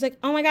me. And she's like,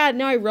 oh my God,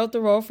 no, I wrote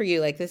the role for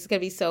you. Like, this is going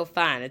to be so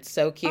fun. It's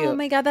so cute. Oh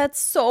my God, that's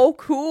so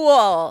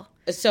cool.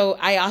 So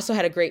I also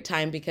had a great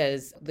time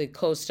because the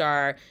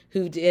co-star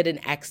who did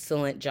an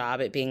excellent job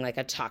at being like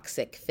a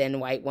toxic, thin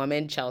white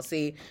woman,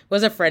 Chelsea,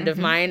 was a friend of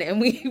mine. And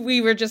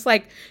we were just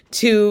like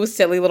 2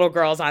 silly little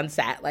girls on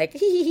set. Like,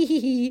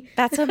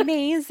 That's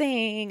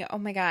amazing. Oh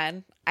my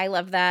God. I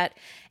love that.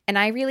 And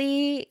I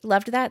really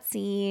loved that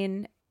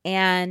scene.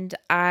 And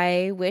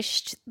I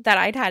wished that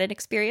I'd had an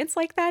experience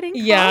like that in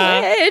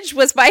college,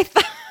 was my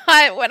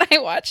thought when I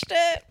watched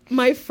it.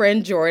 My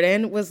friend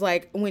Jordan was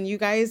like, when you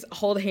guys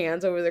hold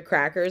hands over the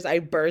crackers, I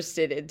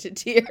bursted into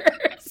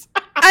tears.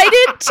 I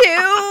did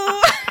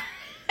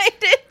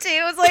too.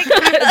 It was like,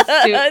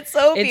 it's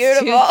so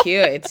beautiful. It's too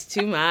cute. It's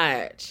too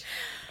much.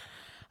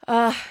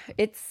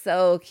 It's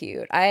so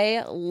cute.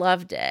 I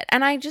loved it.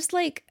 And I just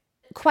like,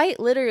 quite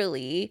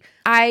literally,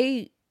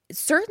 I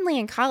certainly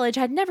in college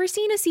had never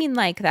seen a scene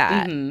like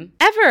that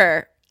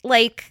ever.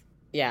 Like,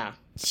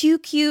 2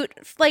 cute,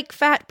 like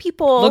fat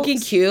people looking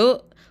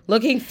cute,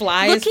 looking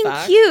fly as fuck.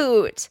 Looking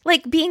cute.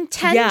 Like being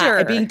tender.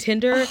 Yeah, being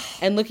tender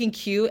and looking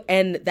cute.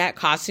 And that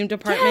costume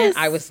department,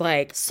 I was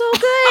like... So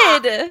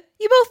good.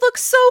 You both look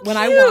so cute. When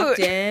I walked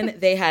in,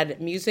 they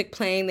had music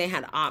playing. They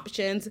had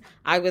options.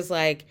 I was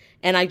like...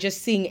 And I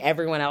just seeing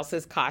everyone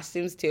else's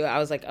costumes, too. I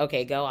was like,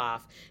 okay, go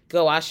off.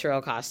 Go wash your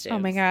own costumes. Oh,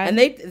 my God. And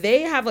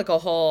they have like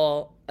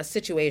a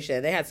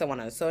situation. They had someone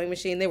on a sewing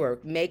machine. They were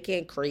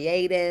making,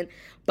 creating,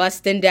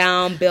 busting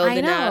down,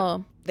 building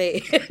up.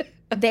 They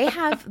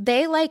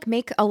like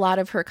make a lot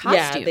of her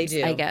costumes, yeah, they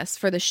do. I guess,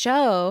 for the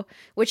show,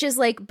 which is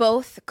like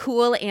both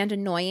cool and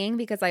annoying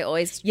because I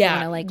always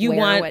want to like you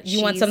wear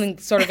want something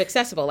sort of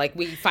accessible. Like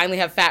we finally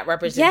have fat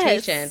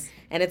representation, yes.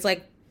 And it's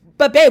like,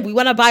 but babe, we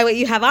want to buy what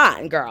you have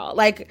on, girl.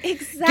 Like,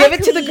 exactly. Give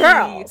it to the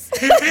girls.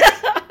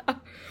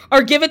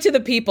 Or give it to the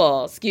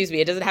people. Excuse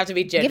me. It doesn't have to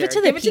be gender. Give it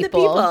to the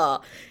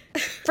people.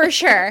 For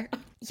sure.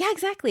 Yeah,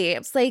 exactly.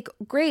 It's like,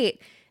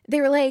 great.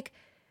 They were like,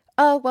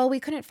 oh, well, we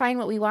couldn't find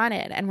what we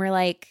wanted. And we're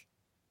like,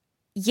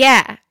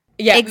 yeah,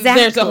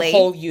 exactly. There's a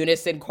whole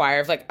unison choir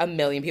of like a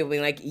million people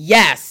being like,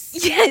 yes.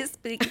 Yes.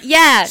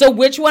 Yeah. So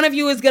which one of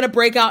you is going to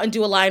break out and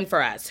do a line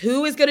for us?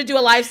 Who is going to do a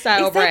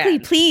lifestyle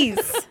brand? Please.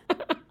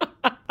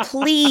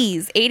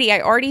 Please. 80,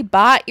 I already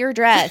bought your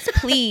dress.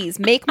 Please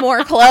make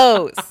more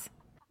clothes.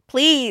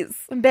 Please.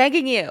 I'm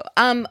begging you.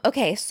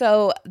 Okay,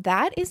 so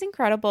that is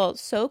incredible.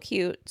 So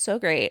cute. So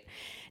great.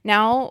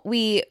 Now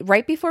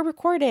right before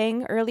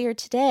recording earlier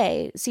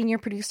today, senior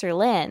producer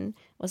Lynn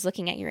was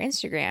looking at your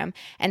Instagram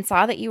and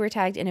saw that you were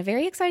tagged in a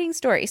very exciting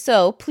story.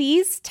 So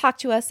please talk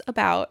to us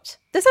about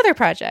this other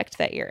project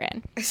that you're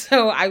in.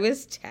 So I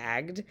was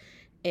tagged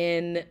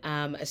in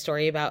a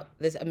story about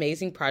this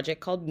amazing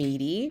project called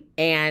Meaty.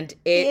 And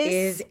it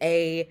is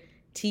a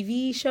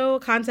TV show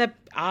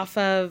concept off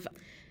of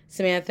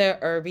Samantha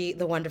Irby,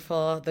 the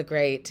wonderful, the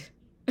great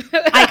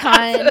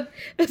icon.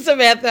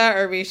 Samantha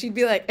Irby. She'd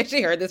be like, if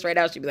she heard this right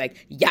now, she'd be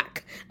like,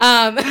 yuck.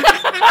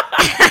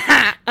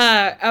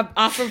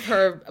 Off of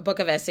her book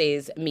of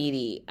essays,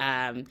 Meaty.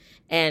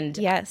 And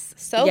yes,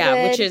 so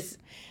good. Which is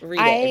read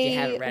it if you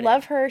haven't read it. I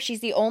love her. She's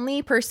the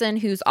only person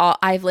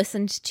I've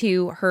listened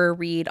to her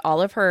read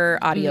all of her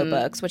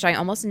audiobooks, which I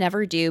almost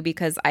never do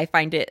because I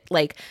find it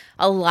like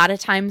a lot of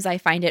times I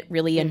find it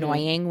really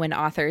annoying when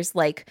authors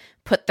like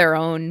put their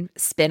own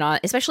spin on,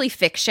 especially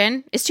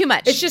fiction. It's too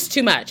much. It's just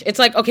too much. It's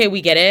like, okay, we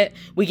get it.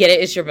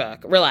 It's your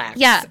book. Relax.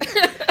 Yeah.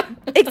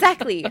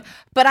 Exactly.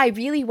 But I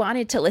really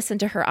wanted to listen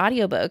to her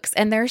audiobooks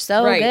and they're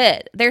so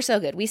good. They're so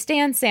good. We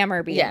stand Sam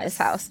Irby in this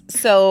house.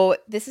 So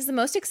this is the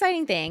most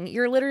exciting thing.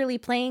 You're literally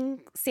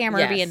playing Sam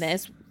Irby in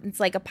this. It's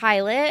like a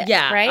pilot.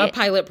 Yeah. Right? A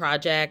pilot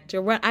project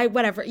or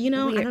whatever. I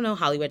don't know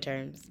Hollywood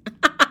terms.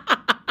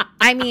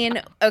 I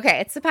mean, okay,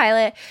 it's a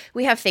pilot.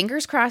 We have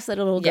fingers crossed that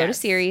it'll go to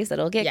series, that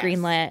it'll get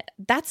greenlit.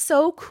 That's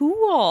so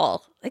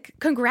cool. Like,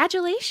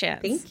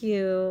 congratulations. Thank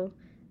you.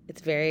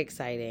 It's very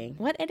exciting.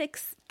 What an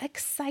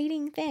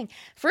exciting thing.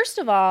 First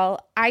of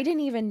all, I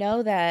didn't even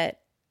know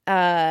that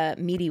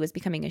Meaty was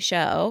becoming a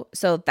show.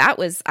 So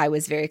I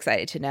was very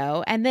excited to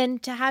know. And then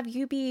to have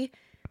you be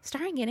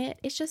starring in it,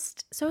 it's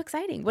just so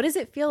exciting. What does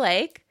it feel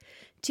like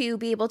to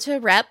be able to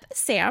rep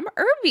Sam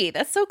Irby?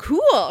 That's so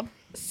cool.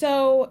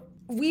 So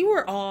we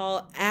were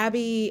all,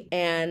 Abby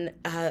and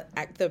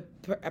the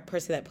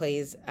person that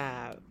plays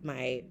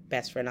my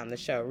best friend on the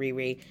show,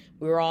 Riri,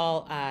 we were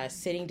all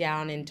sitting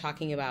down and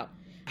talking about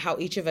how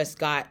each of us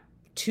got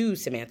to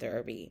Samantha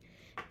Irby.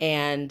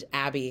 And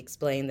Abby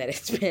explained that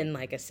it's been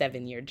like a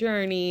 7-year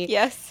journey.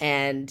 Yes.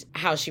 And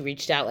how she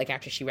reached out like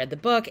after she read the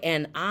book.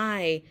 And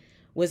I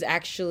was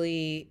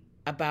actually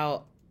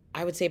about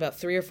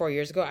 3 or 4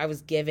 years ago, I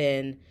was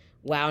given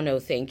Wow, No,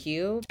 Thank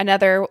You.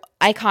 Another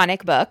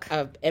iconic book.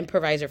 An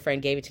improviser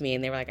friend gave it to me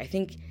and they were like, I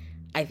think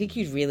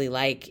you'd really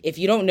like, if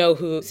you don't know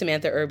who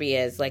Samantha Irby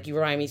is, like you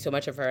remind me so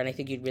much of her and I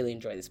think you'd really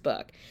enjoy this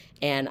book.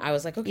 And I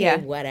was like, okay,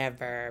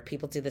 whatever.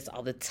 People do this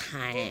all the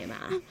time.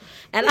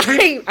 And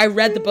I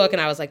read the book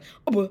and I was like,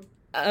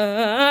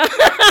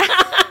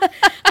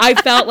 I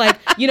felt like,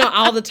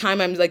 all the time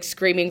I'm like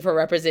screaming for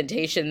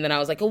representation. And then I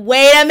was like,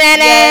 wait a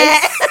minute.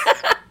 Yes.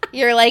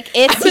 You're like,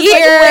 it's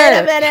here. Like, wait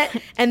a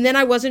minute. And then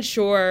I wasn't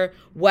sure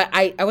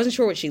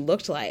what she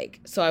looked like.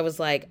 So I was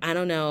like, I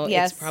don't know.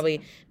 Yes. It's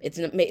probably, it's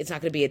not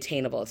going to be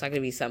attainable. It's not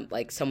going to be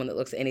someone that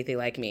looks anything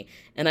like me.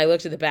 And I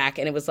looked at the back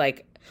and it was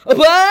like, what?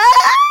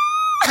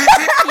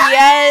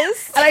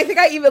 Yes. And I think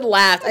I even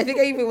laughed. I think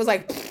I even was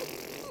like,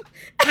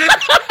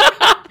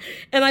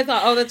 and I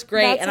thought, oh, that's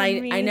great. That's and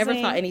I never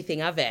thought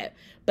anything of it.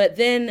 But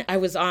then I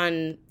was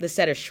on the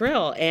set of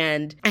Shrill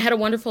and I had a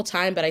wonderful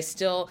time, but I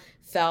still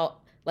felt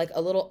like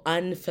a little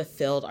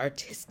unfulfilled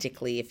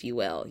artistically, if you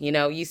will.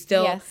 You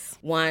still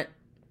want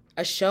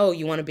a show.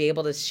 You want to be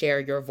able to share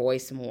your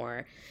voice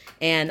more.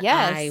 And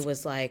I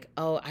was like,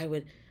 oh, I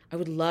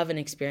would love an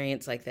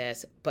experience like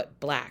this, but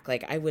Black.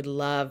 Like, I would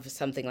love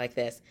something like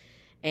this.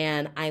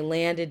 And I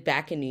landed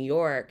back in New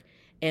York,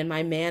 and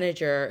my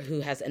manager,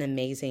 who has an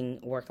amazing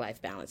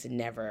work-life balance and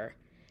never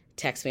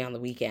texts me on the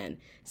weekend,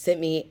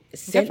 sent me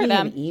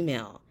an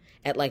email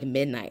at like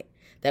midnight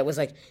that was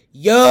like,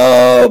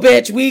 yo,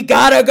 bitch, we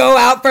gotta go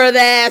out for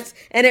this.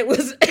 And it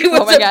was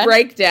a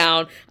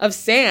breakdown of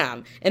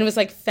Sam. And it was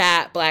like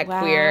fat, black,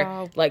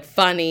 queer, like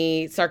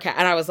funny, sarcastic.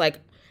 And I was like,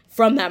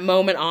 from that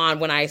moment on,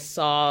 when I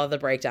saw the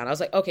breakdown, I was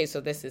like, okay,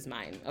 so this is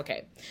mine.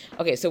 Okay,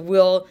 so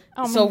we're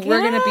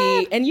gonna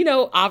be,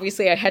 and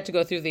obviously I had to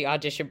go through the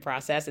audition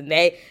process, and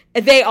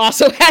they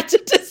also had to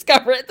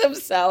discover it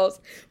themselves.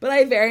 But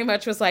I very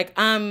much was like,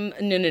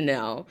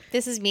 no.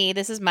 This is me.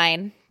 This is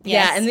mine.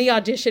 Yes. Yeah, and the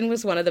audition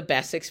was one of the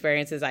best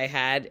experiences I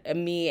had.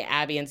 Me,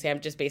 Abby, and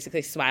Sam just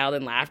basically smiled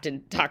and laughed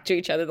and talked to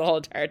each other the whole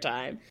entire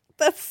time.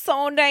 That's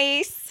so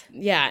nice.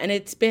 Yeah, and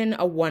it's been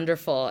a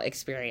wonderful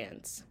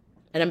experience.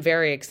 And I'm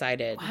very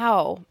excited.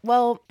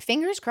 Well,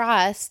 fingers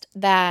crossed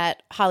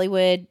that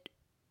Hollywood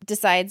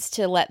decides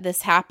to let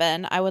this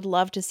happen. I would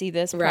love to see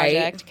this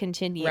project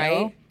continue.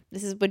 Right.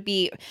 Would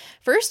be,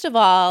 first of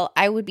all,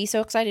 I would be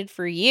so excited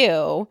for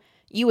you.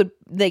 You would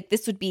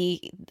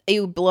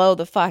it would blow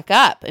the fuck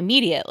up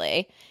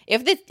immediately.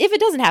 If it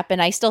doesn't happen,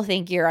 I still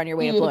think you're on your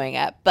way to blowing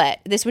up.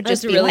 But this would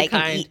just be really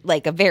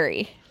like a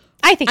very,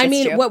 I think. I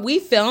mean, true. What we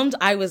filmed,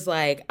 I was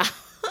like,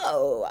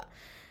 oh.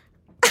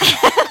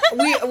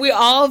 we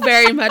all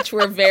very much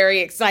were very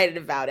excited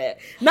about it.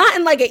 Not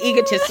in like an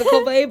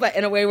egotistical way, but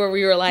in a way where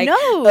we were like,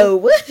 oh,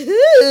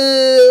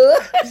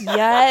 woohoo.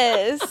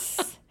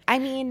 Yes. I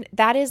mean,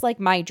 that is like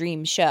my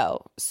dream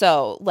show.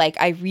 So like,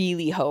 I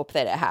really hope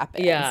that it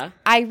happens. Yeah.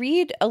 I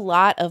read a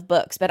lot of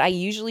books, but I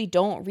usually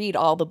don't read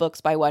all the books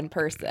by one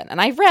person.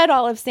 And I've read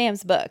all of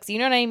Sam's books. You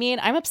know what I mean?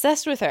 I'm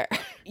obsessed with her.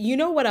 You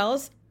know what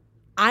else?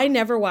 I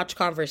never watch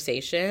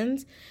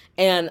Conversations.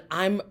 And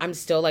I'm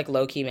still like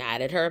low key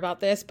mad at her about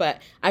this,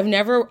 but I've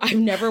never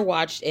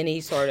watched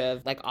any sort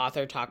of like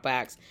author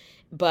talkbacks.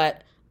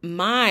 But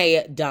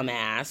my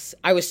dumbass,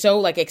 I was so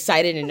like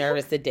excited and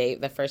nervous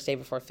the first day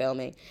before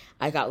filming.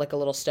 I got like a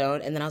little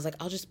stoned, and then I was like,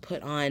 I'll just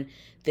put on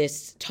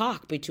this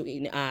talk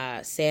between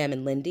Sam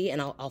and Lindy, and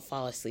I'll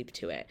fall asleep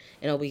to it,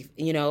 and it'll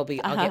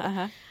be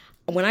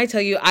When I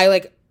tell you, I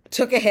like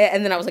took a hit,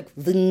 and then I was like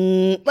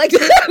I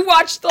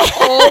watched the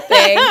whole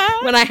thing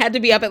when I had to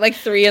be up at like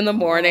 3 a.m.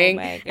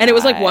 and it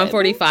was like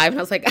 1:45, and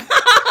I was like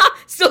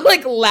still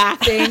like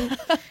laughing.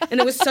 And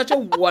it was such a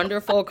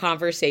wonderful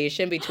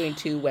conversation between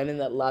two women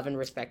that love and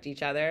respect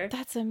each other.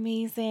 That's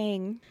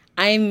amazing.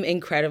 I'm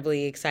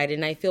incredibly excited,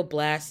 and I feel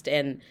blessed,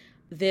 and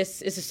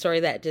this is a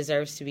story that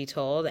deserves to be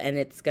told, and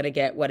it's going to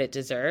get what it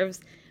deserves,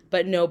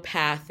 but no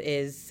path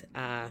is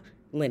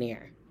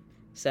linear.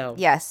 So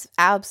yes,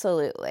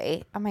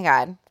 absolutely. Oh my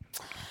God.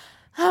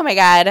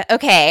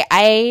 Okay.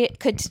 I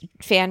could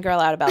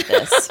fangirl out about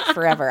this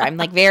forever. I'm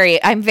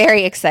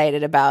very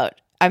excited about,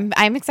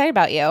 I'm excited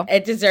about you.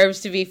 It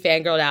deserves to be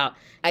fangirled out.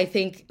 I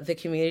think the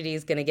community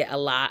is going to get a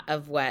lot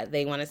of what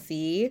they want to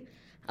see.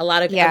 We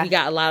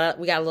got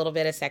a little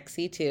bit of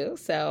sexy too.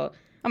 So,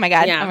 oh my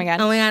God. Yeah. Oh my God.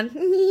 Oh my God.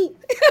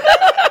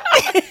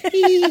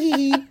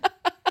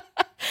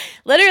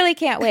 Literally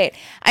can't wait.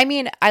 I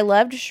mean, I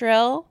loved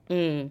Shrill.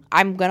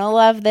 I'm going to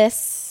love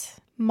this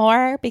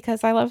more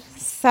because I'm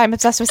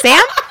obsessed with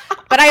Sam.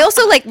 But I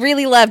also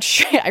really loved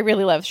Shrill.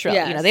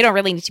 Yes. They don't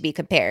really need to be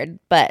compared.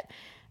 But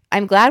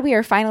I'm glad we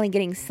are finally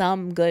getting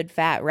some good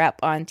fat rep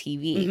on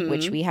TV,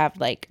 which we have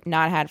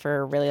not had for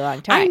a really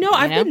long time. I know.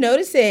 I've been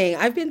noticing.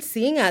 I've been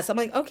seeing us. I'm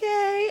like,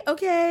 okay.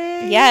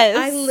 Yes.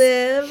 I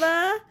live.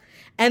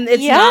 And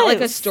it's not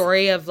like a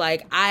story of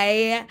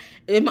I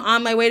am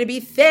on my way to be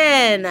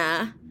thin.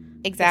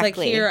 Exactly. It's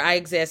like, here I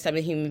exist. I'm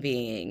a human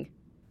being.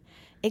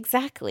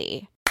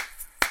 Exactly.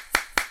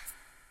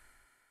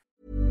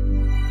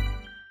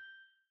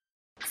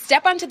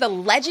 Step onto the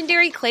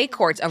legendary clay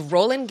courts of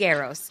Roland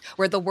Garros,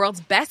 where the world's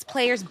best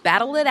players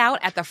battle it out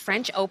at the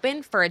French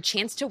Open for a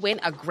chance to win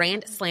a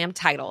Grand Slam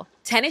title.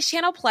 Tennis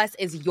Channel Plus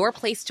is your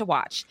place to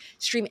watch.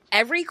 Stream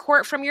every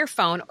court from your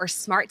phone or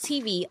smart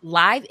TV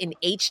live in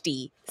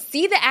HD.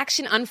 See the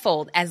action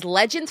unfold as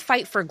legends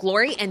fight for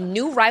glory and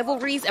new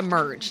rivalries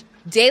emerge.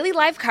 Daily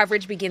live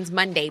coverage begins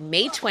Monday,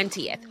 May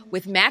 20th,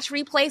 with match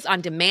replays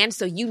on demand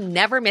so you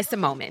never miss a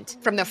moment.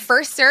 From the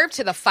first serve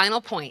to the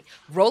final point,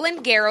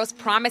 Roland Garros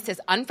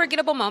promises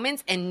unforgettable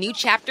moments and new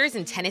chapters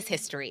in tennis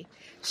history.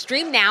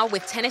 Stream now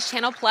with Tennis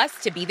Channel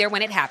Plus to be there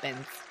when it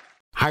happens.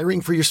 Hiring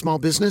for your small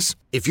business?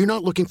 If you're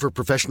not looking for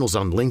professionals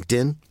on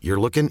LinkedIn, you're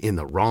looking in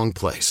the wrong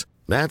place.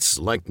 That's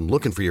like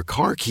looking for your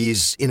car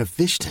keys in a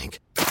fish tank.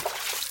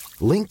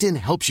 LinkedIn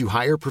helps you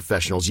hire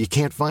professionals you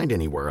can't find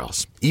anywhere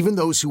else, even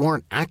those who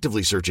aren't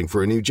actively searching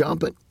for a new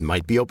job but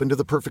might be open to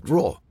the perfect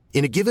role.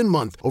 In a given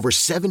month, over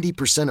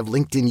 70% of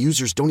LinkedIn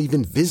users don't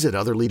even visit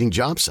other leading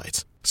job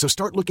sites. So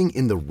start looking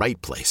in the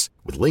right place.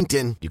 With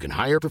LinkedIn, you can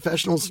hire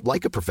professionals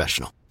like a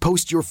professional.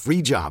 Post your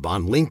free job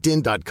on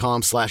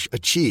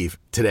linkedin.com/achieve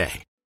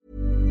today.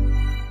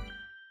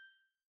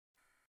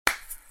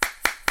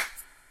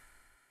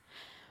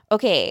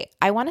 Okay,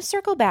 I want to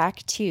circle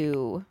back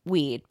to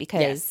weed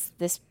because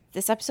this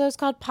episode is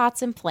called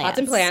Pots and Plants. Pots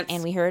and Plants.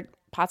 And we heard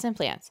Pots and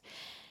Plants.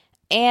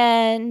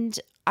 And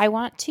I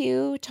want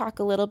to talk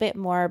a little bit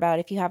more about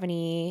if you have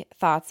any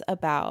thoughts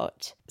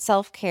about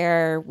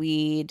self-care,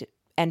 weed,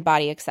 and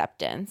body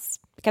acceptance.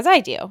 Because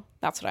I do.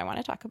 That's what I want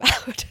to talk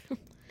about.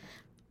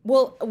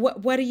 Well,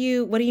 what do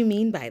you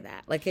mean by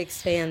that? Like,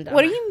 expand on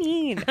What do you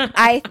mean?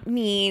 I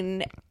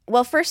mean,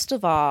 well, first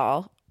of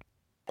all,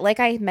 like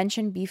I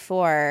mentioned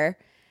before,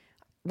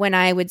 when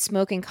I would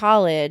smoke in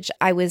college,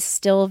 I was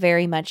still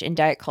very much in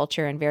diet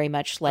culture and very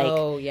much like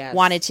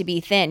wanted to be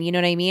thin. You know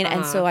what I mean?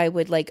 And so I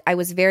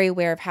was very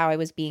aware of how I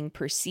was being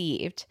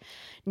perceived.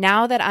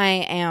 Now that I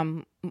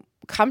am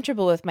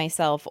comfortable with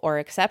myself or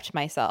accept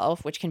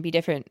myself, which can be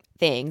different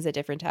things at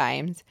different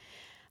times,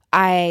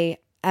 I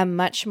am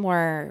much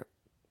more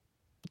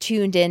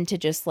tuned in to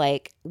just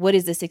like, what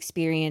is this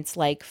experience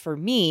like for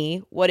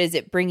me? What is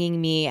it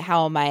bringing me?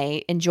 How am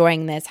I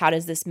enjoying this? How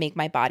does this make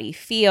my body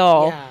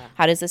feel? Yeah.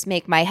 How does this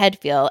make my head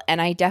feel?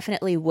 And I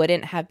definitely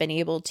wouldn't have been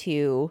able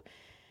to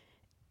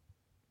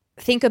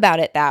think about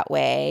it that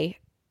way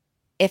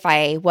if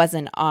I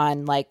wasn't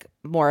on like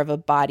more of a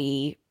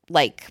body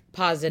like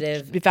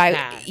positive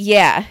path.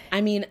 Yeah.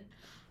 I mean,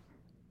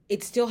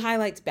 it still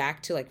highlights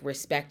back to like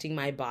respecting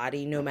my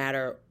body no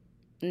matter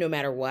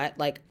what.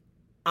 Like,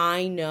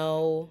 I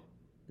know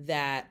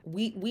that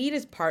weed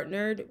is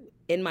partnered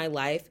in my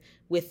life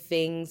with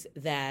things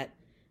that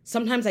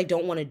sometimes I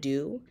don't want to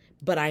do,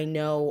 but I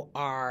know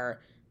are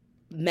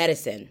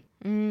medicine.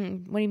 What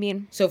do you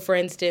mean? So, for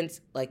instance,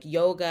 like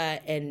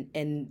yoga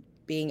and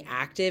being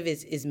active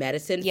is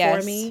medicine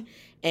for me,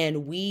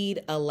 and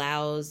weed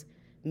allows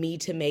me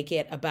to make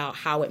it about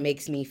how it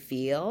makes me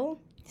feel.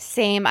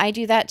 Same. I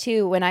do that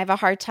too. When I have a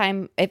hard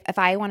time, if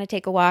I want to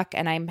take a walk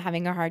and I'm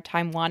having a hard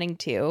time wanting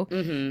to,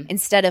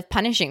 instead of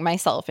punishing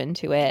myself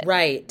into it,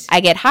 right,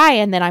 I get high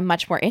and then I'm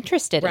much more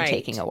interested in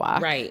taking a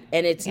walk. Right.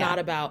 And it's not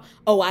about,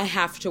 I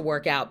have to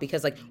work out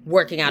because like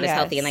working out is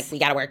healthy and like we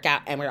got to work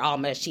out and we're all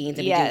machines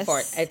and we do for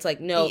it. It's like,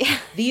 no,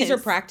 these are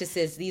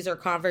practices. These are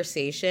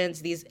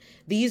conversations.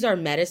 These are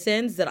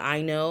medicines that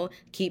I know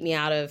keep me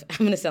out of, I'm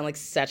going to sound like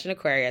such an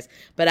Aquarius,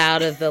 but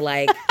out of the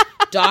like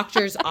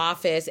doctor's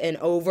office and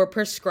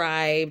overprescribed,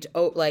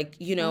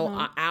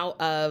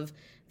 out of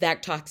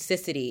that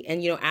toxicity.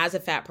 And, as a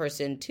fat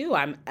person too,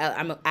 I'm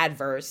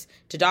adverse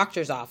to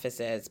doctor's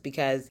offices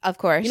because, of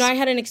course, I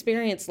had an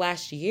experience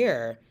last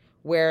year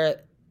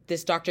where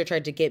this doctor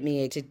tried to get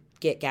me to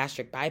get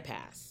gastric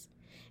bypass.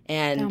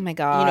 And, oh my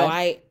God,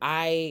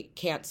 I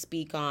can't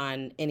speak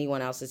on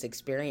anyone else's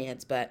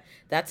experience, but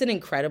that's an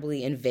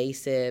incredibly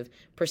invasive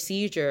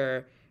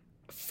procedure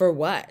for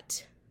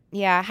what?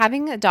 Yeah,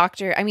 having a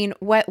doctor, I mean,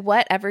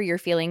 whatever your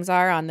feelings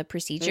are on the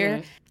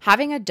procedure,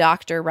 having a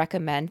doctor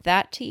recommend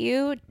that to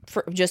you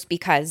just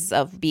because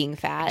of being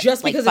fat.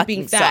 Just because of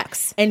being fat.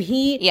 Sucks. And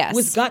he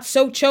got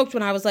so choked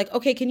when I was like,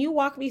 okay, can you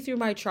walk me through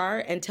my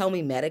chart and tell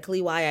me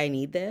medically why I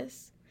need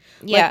this?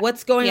 Yeah. Like,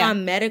 what's going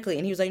on medically?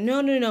 And he was like, no.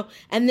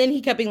 And then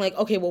he kept being like,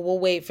 okay, well, we'll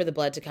wait for the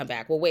blood to come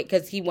back. We'll wait,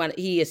 because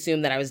he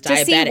assumed that I was diabetic.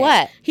 To see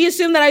what? He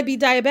assumed that I'd be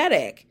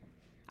diabetic,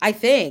 I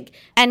think.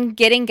 And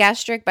getting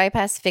gastric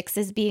bypass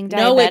fixes being diabetic?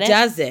 No, it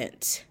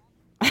doesn't.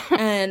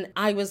 And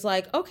I was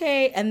like,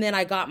 okay. And then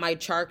I got my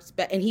charts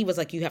back. And he was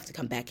like, you have to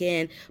come back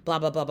in, blah,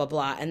 blah, blah, blah,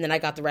 blah. And then I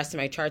got the rest of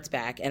my charts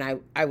back. And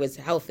I was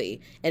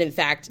healthy. And in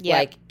fact,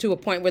 like to a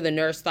point where the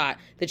nurse thought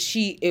that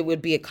it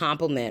would be a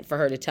compliment for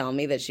her to tell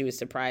me that she was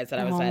surprised that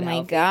I was that healthy.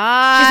 Oh, my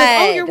God. She's like,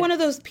 oh, you're one of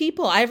those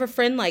people. I have a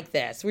friend like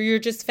this where you're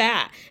just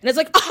fat. And it's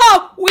like,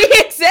 oh, we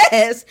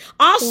exist.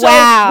 Also,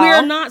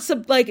 we're not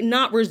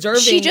not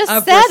reserving she just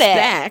of said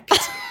respect.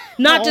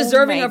 Not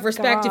deserving of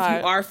respect if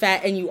you are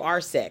fat and you are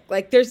sick.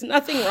 Like, there's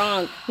nothing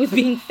wrong with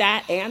being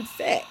fat and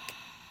sick.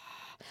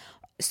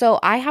 So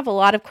I have a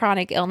lot of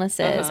chronic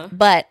illnesses,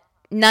 but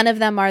none of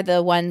them are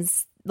the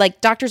ones,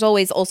 like, doctors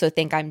always also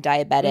think I'm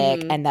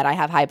diabetic and that I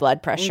have high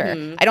blood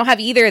pressure. I don't have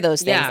either of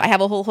those things. I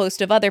have a whole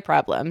host of other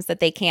problems that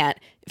they can't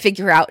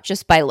figure out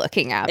just by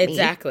looking at me.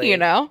 Exactly.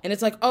 And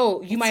it's like,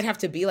 oh, you might have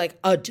to be like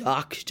a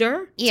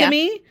doctor to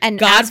me? And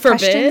God ask forbid.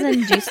 questions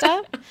and do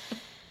stuff.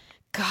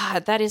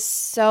 God, that is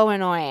so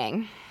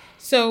annoying.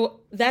 So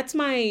that's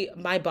my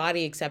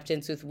body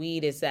acceptance with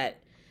weed, is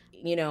that,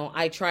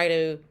 I try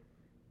to,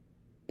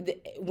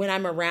 when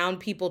I'm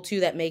around people too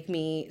that make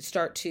me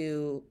start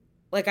to,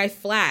 like, I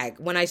flag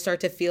when I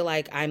start to feel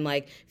like I'm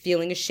like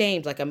feeling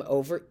ashamed, like I'm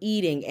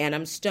overeating and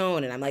I'm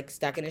stoned and I'm like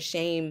stuck in a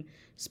shame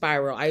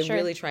spiral. I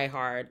really try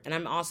hard. And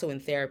I'm also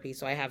in therapy,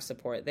 so I have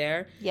support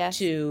there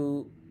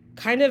to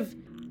kind of,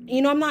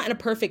 I'm not in a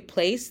perfect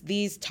place.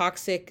 These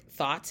toxic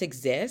thoughts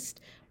exist.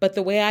 But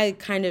the way I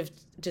kind of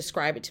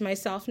describe it to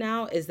myself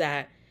now is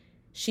that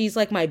she's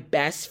like my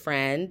best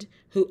friend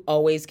who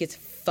always gets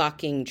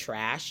fucking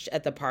trashed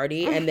at the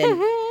party and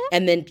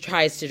then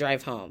tries to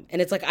drive home.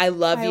 And it's like, I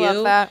love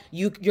that.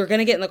 You're going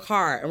to get in the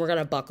car and we're going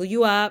to buckle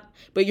you up,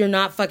 but you're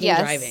not fucking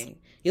driving.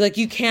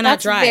 You cannot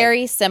drive. That's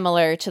very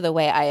similar to the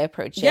way I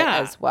approach it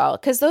as well.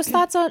 Because those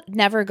thoughts will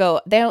never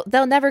go. They'll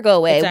never go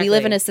away. Exactly. We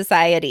live in a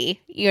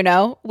society,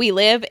 We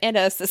live in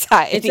a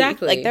society.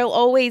 Exactly. Like, they'll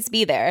always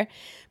be there.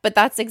 But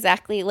that's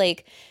exactly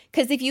like,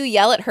 Because if you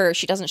yell at her,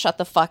 she doesn't shut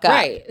the fuck up.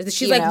 Right.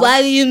 She's like,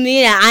 what do you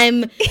mean?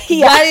 What do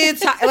you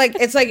like,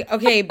 it's like,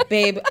 okay,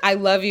 babe, I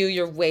love you.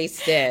 You're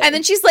wasted. And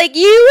then she's like,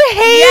 you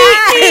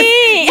hate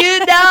me.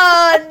 You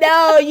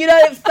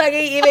don't fucking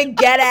even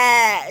get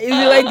it.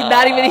 You're like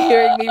not even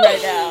hearing me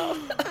right now.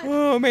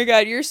 Oh my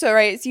God, you're so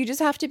right. So you just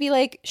have to be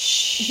like,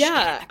 shh.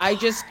 Yeah, I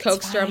just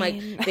coaxed her. I'm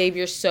like, babe,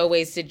 you're so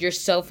wasted. You're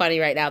so funny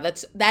right now.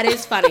 That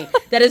is funny.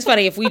 That is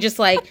funny. If we just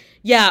like,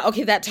 yeah,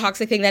 okay, that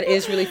toxic thing, that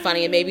is really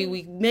funny, and maybe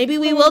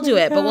we will do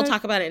it, but we'll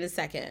talk about it in a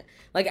second.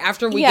 Like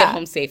after we get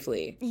home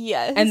safely.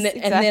 Yes. And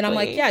then I'm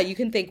like, yeah, you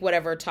can think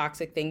whatever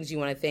toxic things you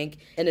want to think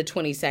in a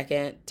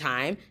 20-second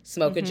time.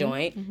 Smoke a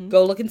joint.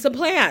 Go look in some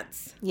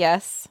plants.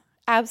 Yes,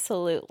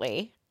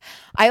 absolutely.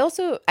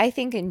 I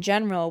think in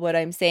general, what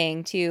I'm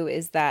saying too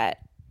is that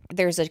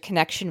there's a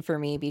connection for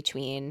me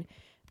between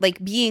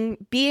like being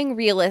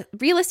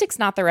realistic's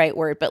not the right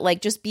word, but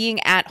like just being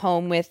at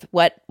home with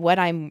what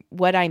I'm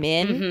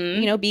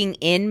in, being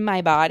in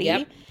my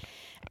body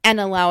and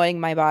allowing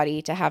my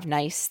body to have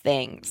nice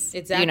things.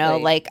 Exactly.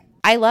 Like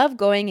I love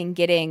going and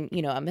getting,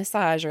 a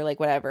massage or like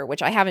whatever,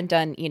 which I haven't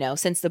done,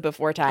 since the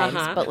before times,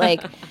 but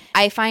like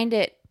I find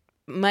it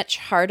much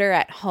harder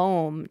at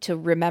home to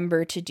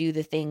remember to do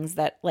the things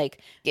that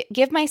like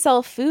give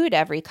myself food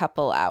every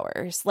couple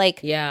hours, like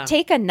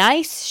take a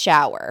nice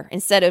shower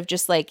instead of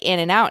just like in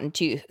and out in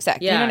 2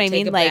 seconds. You know what I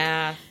mean? Like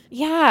bath.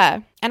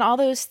 Yeah. And all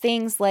those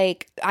things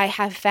like I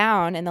have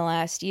found in the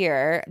last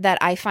year that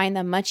I find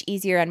them much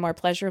easier and more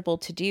pleasurable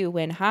to do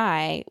when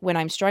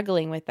I'm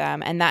struggling with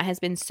them. And that has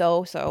been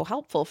so, so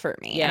helpful for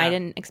me. Yeah. And I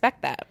didn't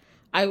expect that.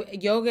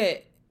 Yoga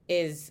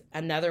is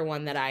another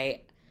one that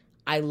I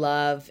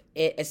love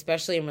it,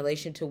 especially in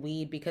relation to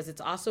weed, because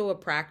it's also a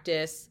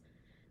practice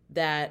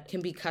that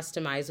can be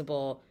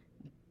customizable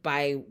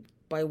by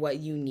what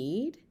you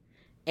need.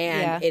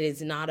 And it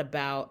is not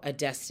about a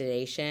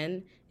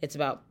destination. It's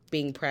about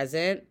being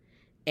present.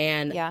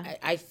 And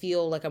I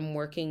feel like I'm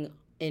working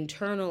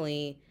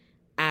internally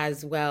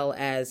as well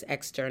as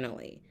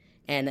externally.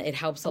 And it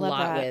helps a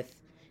lot with,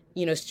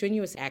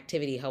 strenuous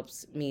activity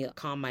helps me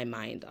calm my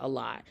mind a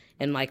lot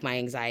and like my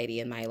anxiety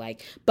and my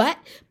like,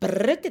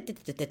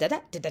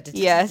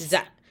 yes.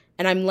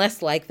 And I'm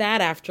less like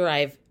that after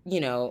I've,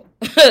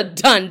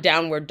 done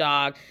downward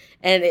dog.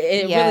 And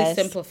it really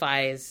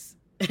simplifies.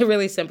 It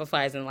really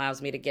simplifies and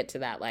allows me to get to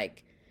that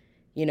like,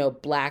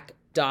 black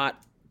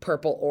dot,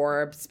 purple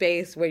orb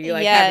space where you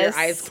like have your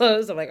eyes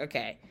closed. I'm like,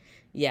 okay,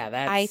 yeah,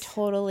 I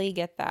totally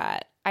get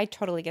that.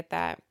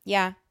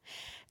 Yeah.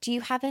 Do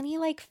you have any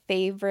like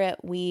favorite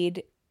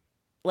weed,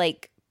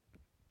 like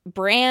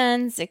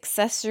brands,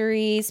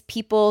 accessories,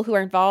 people who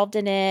are involved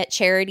in it,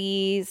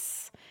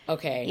 charities?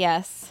 Okay.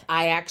 Yes.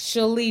 I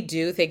actually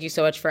do. Thank you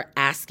so much for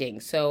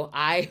asking. So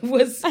I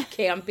was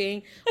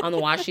camping on the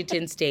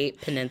Washington State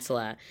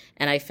Peninsula,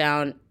 and I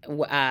found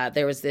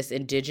there was this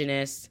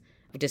indigenous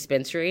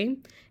dispensary,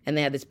 and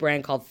they had this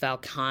brand called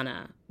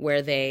Falcana,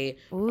 where they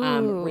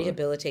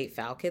rehabilitate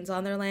falcons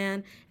on their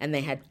land, and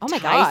they had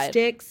tie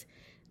sticks.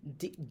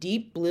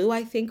 Deep Blue,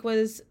 I think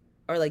was,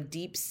 or like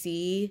Deep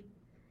Sea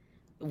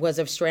was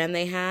a strand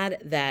they had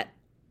that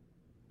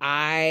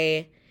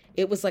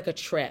it was like a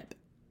trip.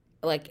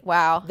 Like,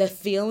 wow. The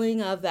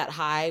feeling of that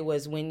high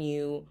was when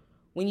you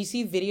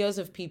see videos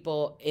of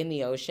people in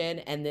the ocean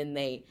and then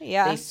they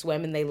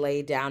swim and they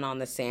lay down on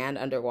the sand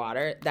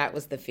underwater. That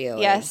was the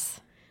feeling.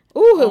 Yes.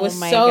 Ooh, it was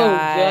so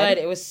good.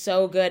 It was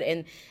so good.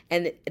 And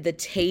the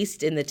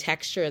taste and the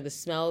texture, the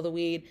smell of the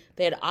weed.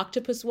 They had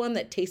octopus one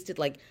that tasted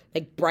like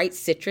bright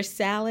citrus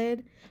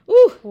salad.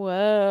 Ooh.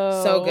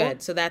 Whoa. So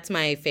good. So that's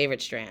my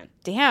favorite strand.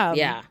 Damn.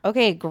 Yeah.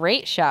 Okay,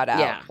 great shout out.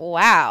 Yeah.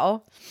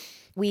 Wow.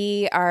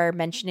 We are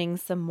mentioning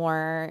some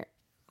more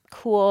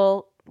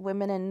cool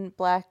women in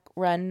black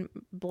run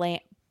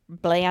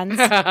brands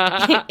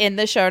in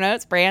the show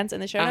notes,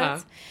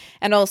 notes.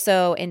 And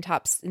also in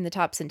the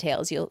tops and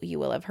tails, you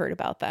will have heard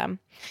about them.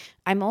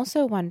 I'm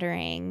also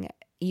wondering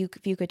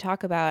if you could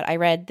talk about, I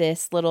read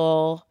this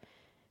little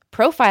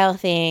profile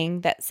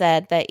thing that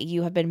said that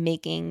you have been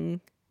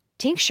making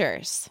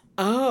tinctures.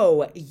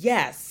 Oh,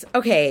 yes.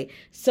 Okay.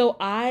 So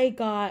I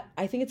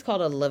think it's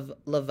called a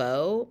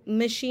Laveau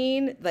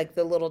machine, like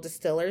the little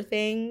distiller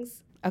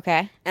things.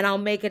 Okay. And I'll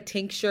make a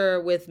tincture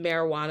with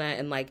marijuana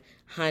and like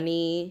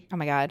honey. Oh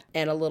my God.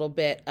 And a little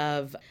bit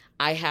of,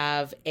 I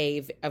have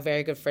a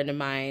very good friend of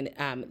mine,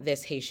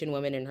 this Haitian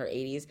woman in her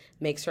 80s,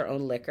 makes her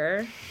own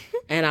liquor.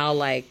 And I'll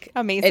like.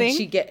 Amazing.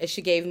 And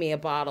she gave me a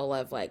bottle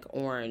of like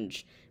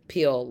orange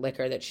peel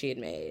liquor that she had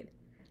made.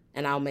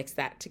 And I'll mix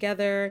that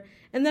together.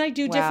 And then I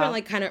do different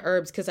like kind of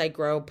herbs because I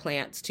grow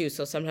plants too.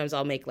 So sometimes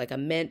I'll make like a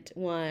mint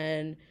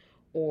one,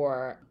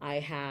 or I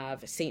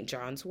have St.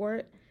 John's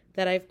wort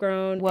that I've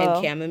grown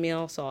and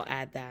chamomile. So I'll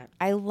add that.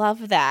 I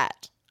love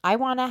that. I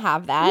want to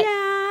have that.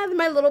 Yeah,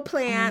 my little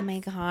plant. Oh my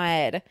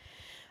God.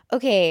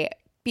 Okay,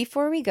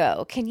 before we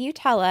go, can you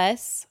tell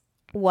us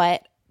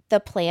what the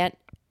plant,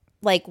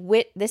 like,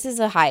 this is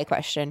a high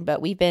question,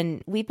 but we've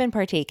been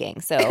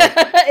partaking, so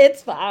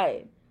it's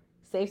fine.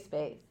 Safe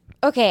space.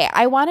 Okay,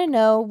 I want to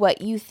know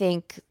what you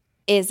think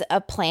is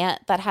a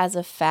plant that has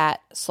a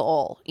fat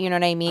soul. You know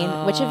what I mean?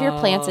 Which of your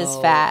plants is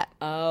fat?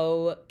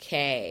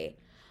 Okay.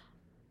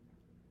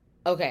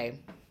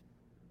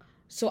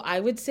 So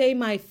I would say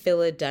my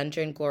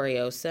Philodendron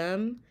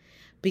gloriosum,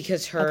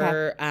 because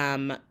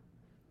her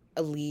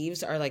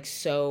leaves are like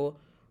so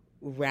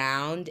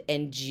round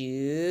and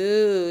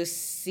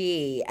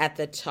juicy at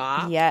the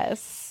top.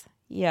 Yes.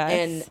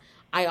 And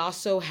I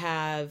also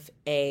have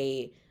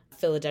a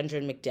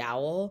Philodendron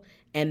McDowell,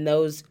 and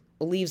those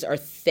leaves are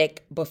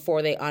thick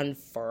before they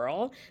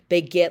unfurl.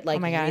 They get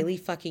like really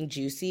fucking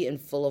juicy and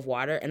full of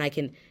water, and I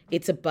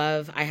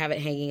have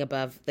it hanging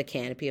above the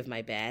canopy of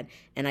my bed,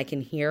 and I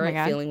can hear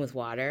it filling with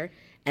water,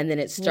 and then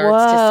it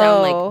starts to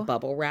sound like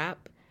bubble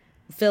wrap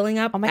filling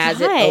up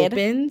as it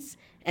opens,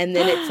 and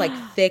then it's like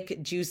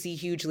thick, juicy,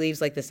 huge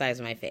leaves like the size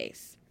of my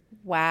face.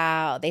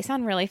 Wow, they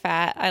sound really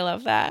fat. I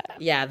love that.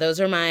 Yeah, those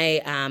are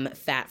my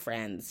fat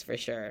friends for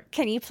sure.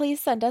 Can you please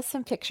send us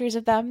some pictures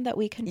of them that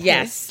we can post?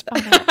 Yes,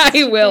 on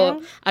I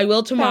will. I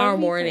will tomorrow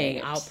morning.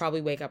 Great. I'll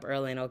probably wake up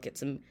early and I'll get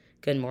some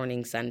good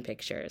morning sun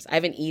pictures. I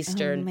have an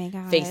eastern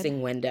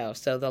facing window,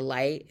 so the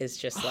light is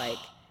just like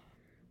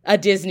a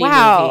Disney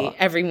movie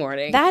every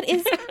morning. That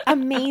is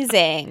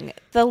amazing.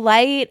 The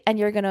light, and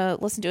you're going to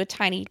listen to a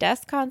Tiny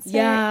Desk concert.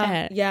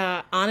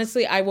 Yeah.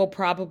 Honestly, I will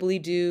probably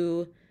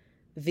do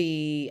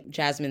the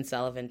Jasmine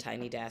Sullivan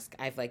Tiny Desk.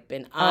 I've like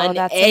been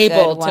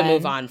unable to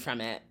move on from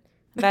it.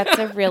 That's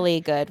a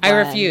really good one. I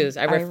refuse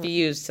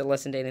to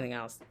listen to anything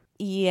else.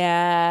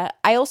 Yeah.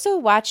 I also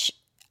watch,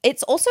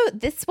 it's also,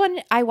 this one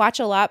I watch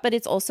a lot, but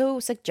it's also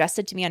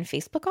suggested to me on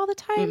Facebook all the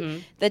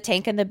time. The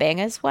Tank and the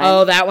Bangas one.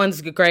 Oh, that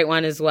one's a great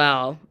one as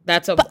well.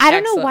 But I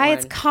don't know why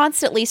it's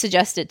constantly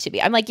suggested to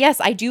me. I'm like, yes,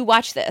 I do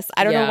watch this.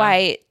 I don't know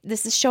why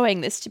this is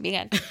showing this to me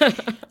again.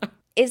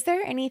 Is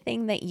there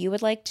anything that you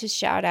would like to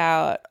shout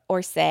out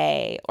or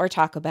say or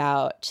talk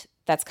about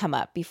that's come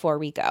up before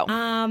we go?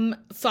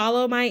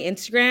 Follow my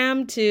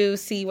Instagram to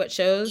see what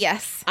shows.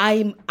 Yes.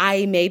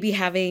 I may be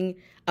having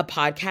a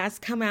podcast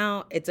come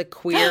out. It's a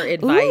queer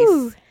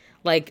advice.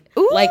 Like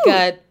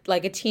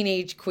a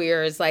teenage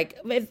queer's like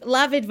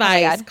love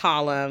advice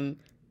column.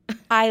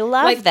 I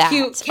love like that.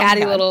 Cute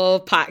catty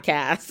little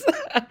podcast.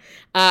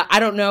 I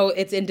don't know.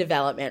 It's in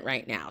development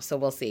right now, so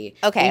we'll see.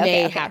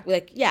 Okay. Have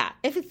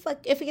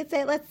if we can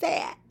say it, let's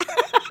say it.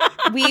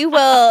 We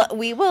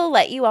will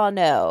let you all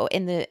know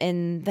in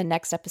the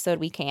next episode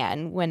we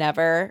can,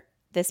 whenever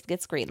this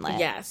gets greenlit.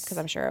 Yes, because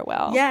I'm sure it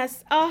will.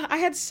 Yes. Oh, I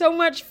had so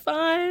much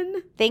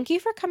fun. Thank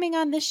you for coming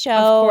on the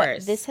show. Of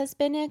course. This has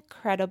been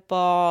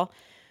incredible.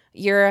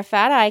 You're a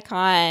fat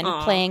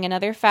icon playing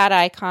another fat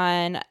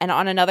icon and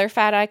on another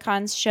fat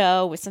icons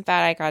show with some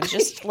fat icons.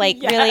 Just like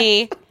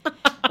really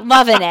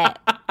loving it.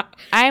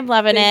 I'm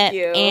loving Thank it.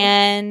 you.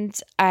 And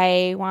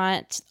I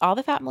want all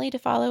the family to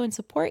follow and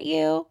support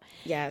you.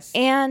 Yes.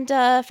 And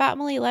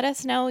family, let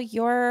us know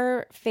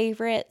your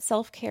favorite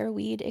self-care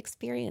weed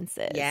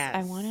experiences. Yes.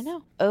 I want to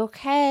know.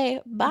 Okay.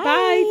 Bye.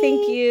 Bye.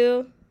 Thank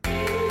you.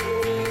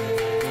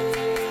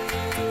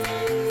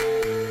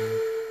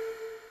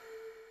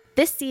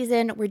 This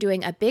season, we're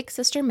doing a Big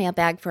Sister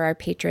mailbag for our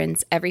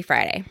patrons every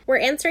Friday. We're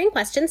answering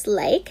questions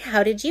like,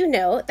 how did you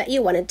know that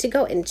you wanted to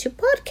go into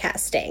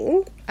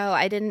podcasting? Oh,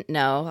 I didn't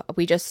know.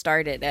 We just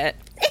started it.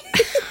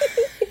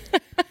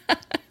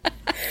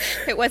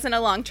 It wasn't a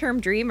long-term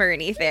dream or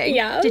anything.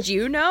 Yeah. Did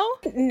you know?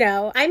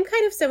 No, I'm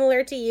kind of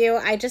similar to you.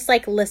 I just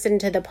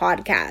listened to the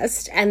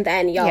podcast and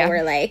then y'all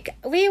were like,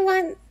 we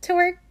want to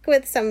work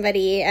with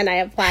somebody, and I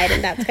applied,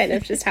 and that's kind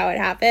of just how it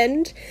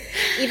happened.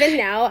 Even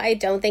now, I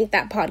don't think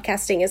that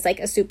podcasting is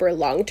a super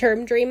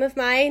long-term dream of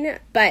mine,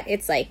 but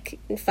it's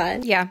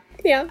fun. Yeah.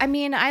 Yeah. I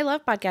mean, I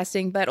love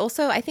podcasting, but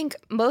also I think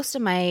most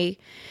of my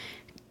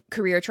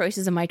career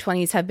choices in my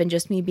 20s have been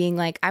just me being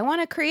like, I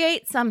want to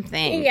create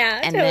something.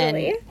 Yeah, and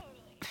totally. Then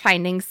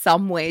finding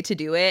some way to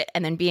do it,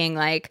 and then being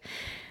like,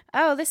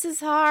 oh, this is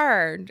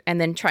hard,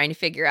 and then trying to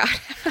figure out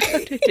how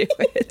to do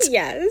it.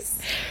 Yes.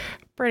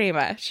 Pretty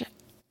much.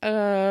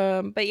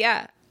 But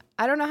yeah,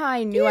 I don't know how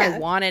I knew I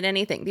wanted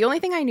anything. The only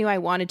thing I knew I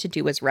wanted to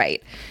do was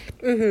write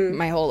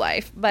my whole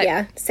life. But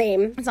yeah,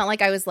 same. It's not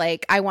like I was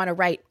like, I want to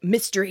write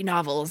mystery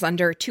novels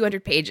under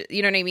 200 pages.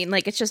 You know what I mean?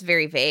 It's just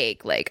very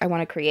vague. I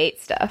want to create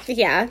stuff.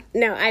 Yeah.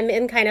 No, I'm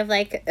in kind of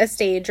a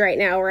stage right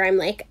now where I'm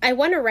I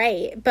want to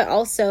write, but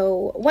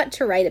also what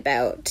to write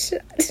about.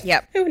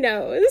 Yep. Who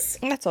knows?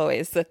 That's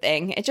always the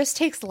thing. It just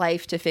takes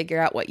life to figure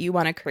out what you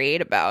want to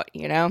create about,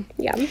 you know?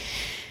 Yeah.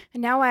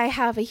 And now I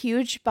have a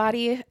huge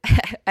body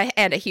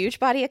and a huge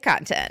body of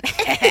content.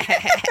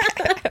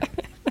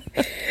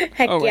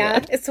 Heck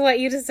yeah. It's what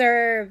you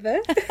deserve.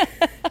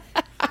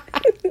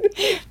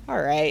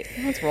 All right.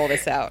 Let's roll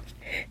this out.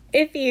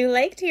 If you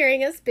liked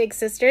hearing us Big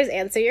Sisters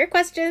answer your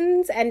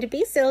questions and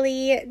be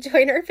silly,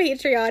 join our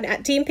Patreon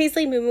at Team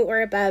Paisley Moo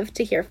or above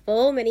to hear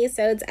full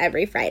mini-sodes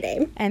every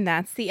Friday. And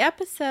that's the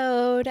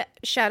episode.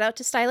 Shout out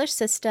to Stylish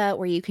Sista,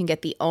 where you can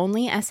get the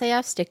only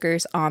SAF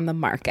stickers on the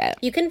market.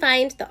 You can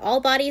find the All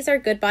Bodies Are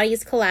Good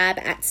Bodies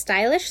collab at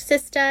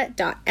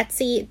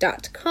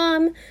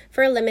stylishsista.etsy.com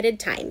for a limited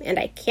time, and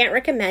I can't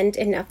recommend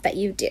enough that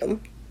you do.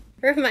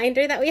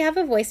 Reminder that we have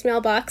a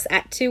voicemail box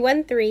at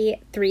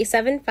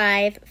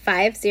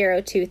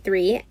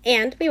 213-375-5023,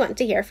 and we want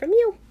to hear from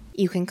you.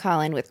 You can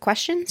call in with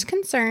questions,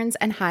 concerns,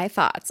 and high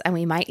thoughts, and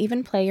we might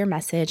even play your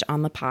message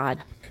on the pod.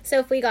 So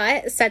if we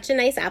got such a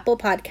nice Apple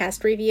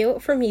Podcast review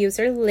from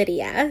user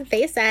Lydia,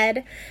 they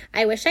said,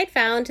 I wish I'd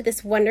found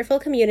this wonderful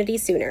community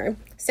sooner.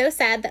 So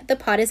sad that the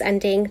pod is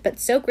ending, but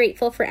so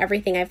grateful for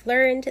everything I've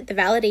learned, the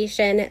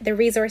validation, the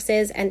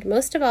resources, and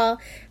most of all,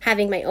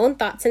 having my own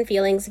thoughts and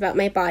feelings about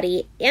my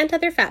body and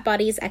other fat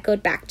bodies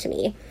echoed back to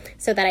me,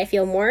 so that I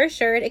feel more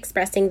assured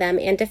expressing them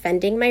and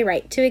defending my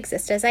right to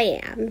exist as I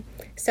am.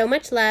 So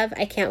much love.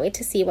 I can't wait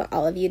to see what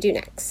all of you do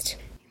next.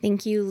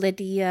 Thank you,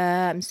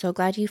 Lydia. I'm so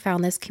glad you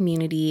found this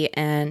community,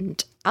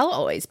 and I'll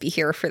always be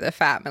here for the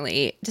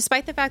family,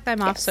 despite the fact that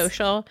I'm off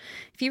social.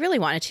 If you really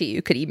wanted to,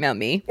 you could email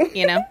me,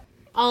 you know?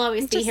 I'll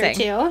always be here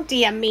too.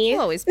 DM me.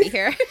 I'll always be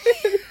here.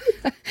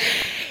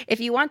 If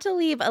you want to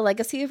leave a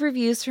legacy of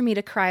reviews for me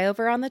to cry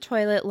over on the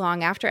toilet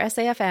long after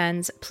SAF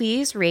ends,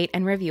 please rate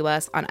and review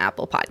us on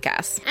Apple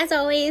Podcasts. As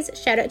always,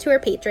 shout out to our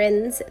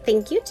patrons.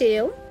 Thank you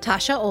to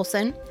Tasha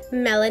Olson,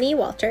 Melanie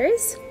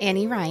Walters,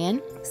 Annie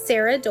Ryan,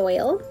 Sarah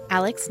Doyle,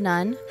 Alex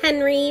Nunn,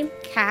 Henry,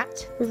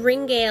 Kat,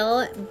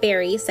 Ringale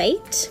Berry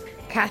Sight,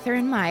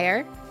 Catherine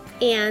Meyer,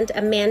 and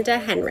Amanda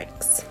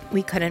Henricks.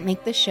 We couldn't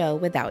make the show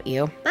without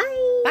you.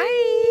 Bye!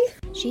 Bye!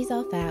 She's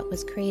All Fat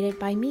was created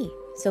by me,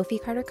 Sophie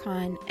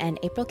Carter-Kahn, and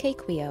April K.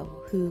 Quio,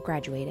 who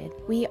graduated.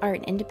 We are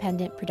an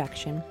independent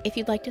production. If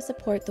you'd like to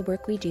support the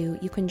work we do,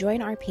 you can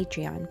join our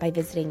Patreon by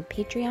visiting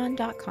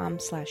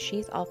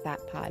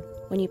patreon.com/she'sallfatpod.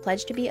 When you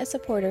pledge to be a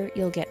supporter,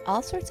 you'll get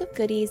all sorts of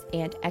goodies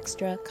and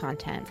extra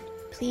content.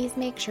 Please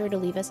make sure to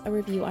leave us a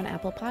review on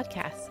Apple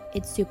Podcasts.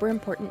 It's super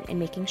important in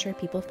making sure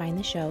people find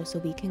the show so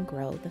we can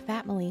grow the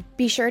family.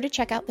 Be sure to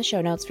check out the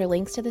show notes for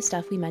links to the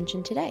stuff we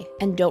mentioned today.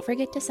 And don't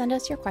forget to send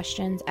us your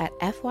questions at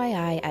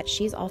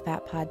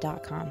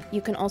fyi@she'sallfatpod.com.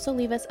 You can also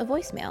leave us a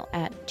voicemail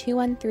at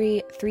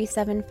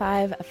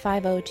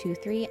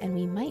 213-375-5023, and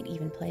we might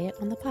even play it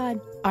on the pod.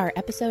 Our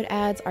episode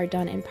ads are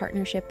done in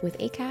partnership with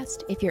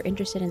Acast. If you're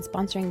interested in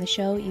sponsoring the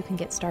show, you can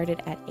get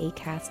started at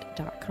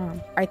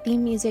acast.com. Our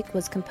theme music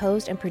was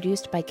composed and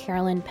produced by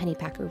Carolyn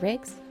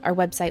Pennypacker-Riggs. Our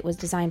website was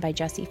designed by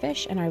Jesse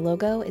Fish, and our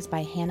logo is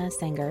by Hannah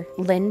Sanger.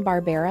 Lynn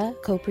Barbera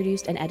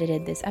co-produced and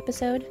edited this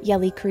episode.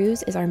 Yelly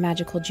Cruz is our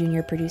magical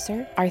junior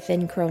producer. Our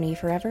thin crony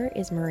forever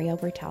is Maria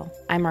Bertel.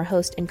 I'm our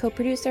host and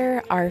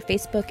co-producer. Our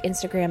Facebook,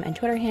 Instagram, and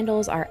Twitter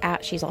handles are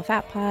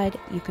 @She'sAllFatPod.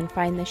 You can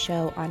find the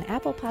show on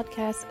Apple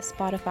Podcasts,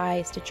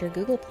 Spotify, Stitcher,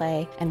 Google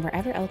Play, and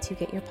wherever else you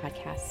get your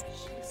podcasts.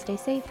 Stay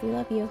safe. We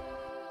love you.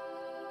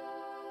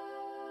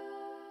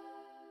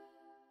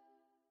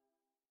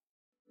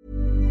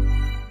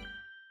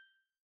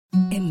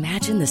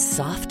 Imagine the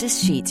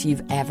softest sheets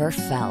you've ever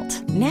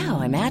felt.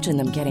 Now imagine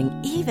them getting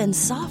even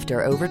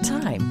softer over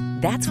time.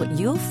 That's what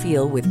you'll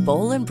feel with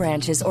Boll &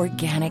 Branch's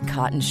organic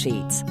cotton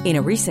sheets. In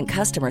a recent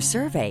customer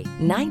survey,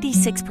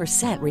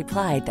 96%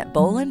 replied that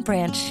Boll &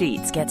 Branch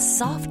sheets get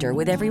softer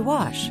with every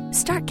wash.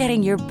 Start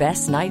getting your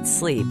best night's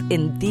sleep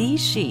in these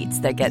sheets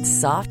that get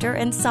softer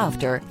and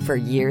softer for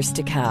years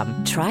to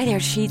come. Try their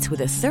sheets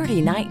with a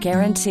 30-night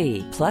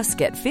guarantee. Plus,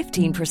 get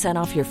 15%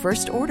 off your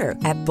first order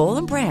at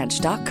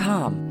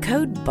bollandbranch.com.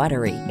 Code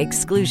BUTTERY.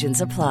 Exclusions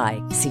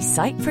apply. See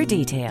site for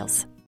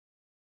details.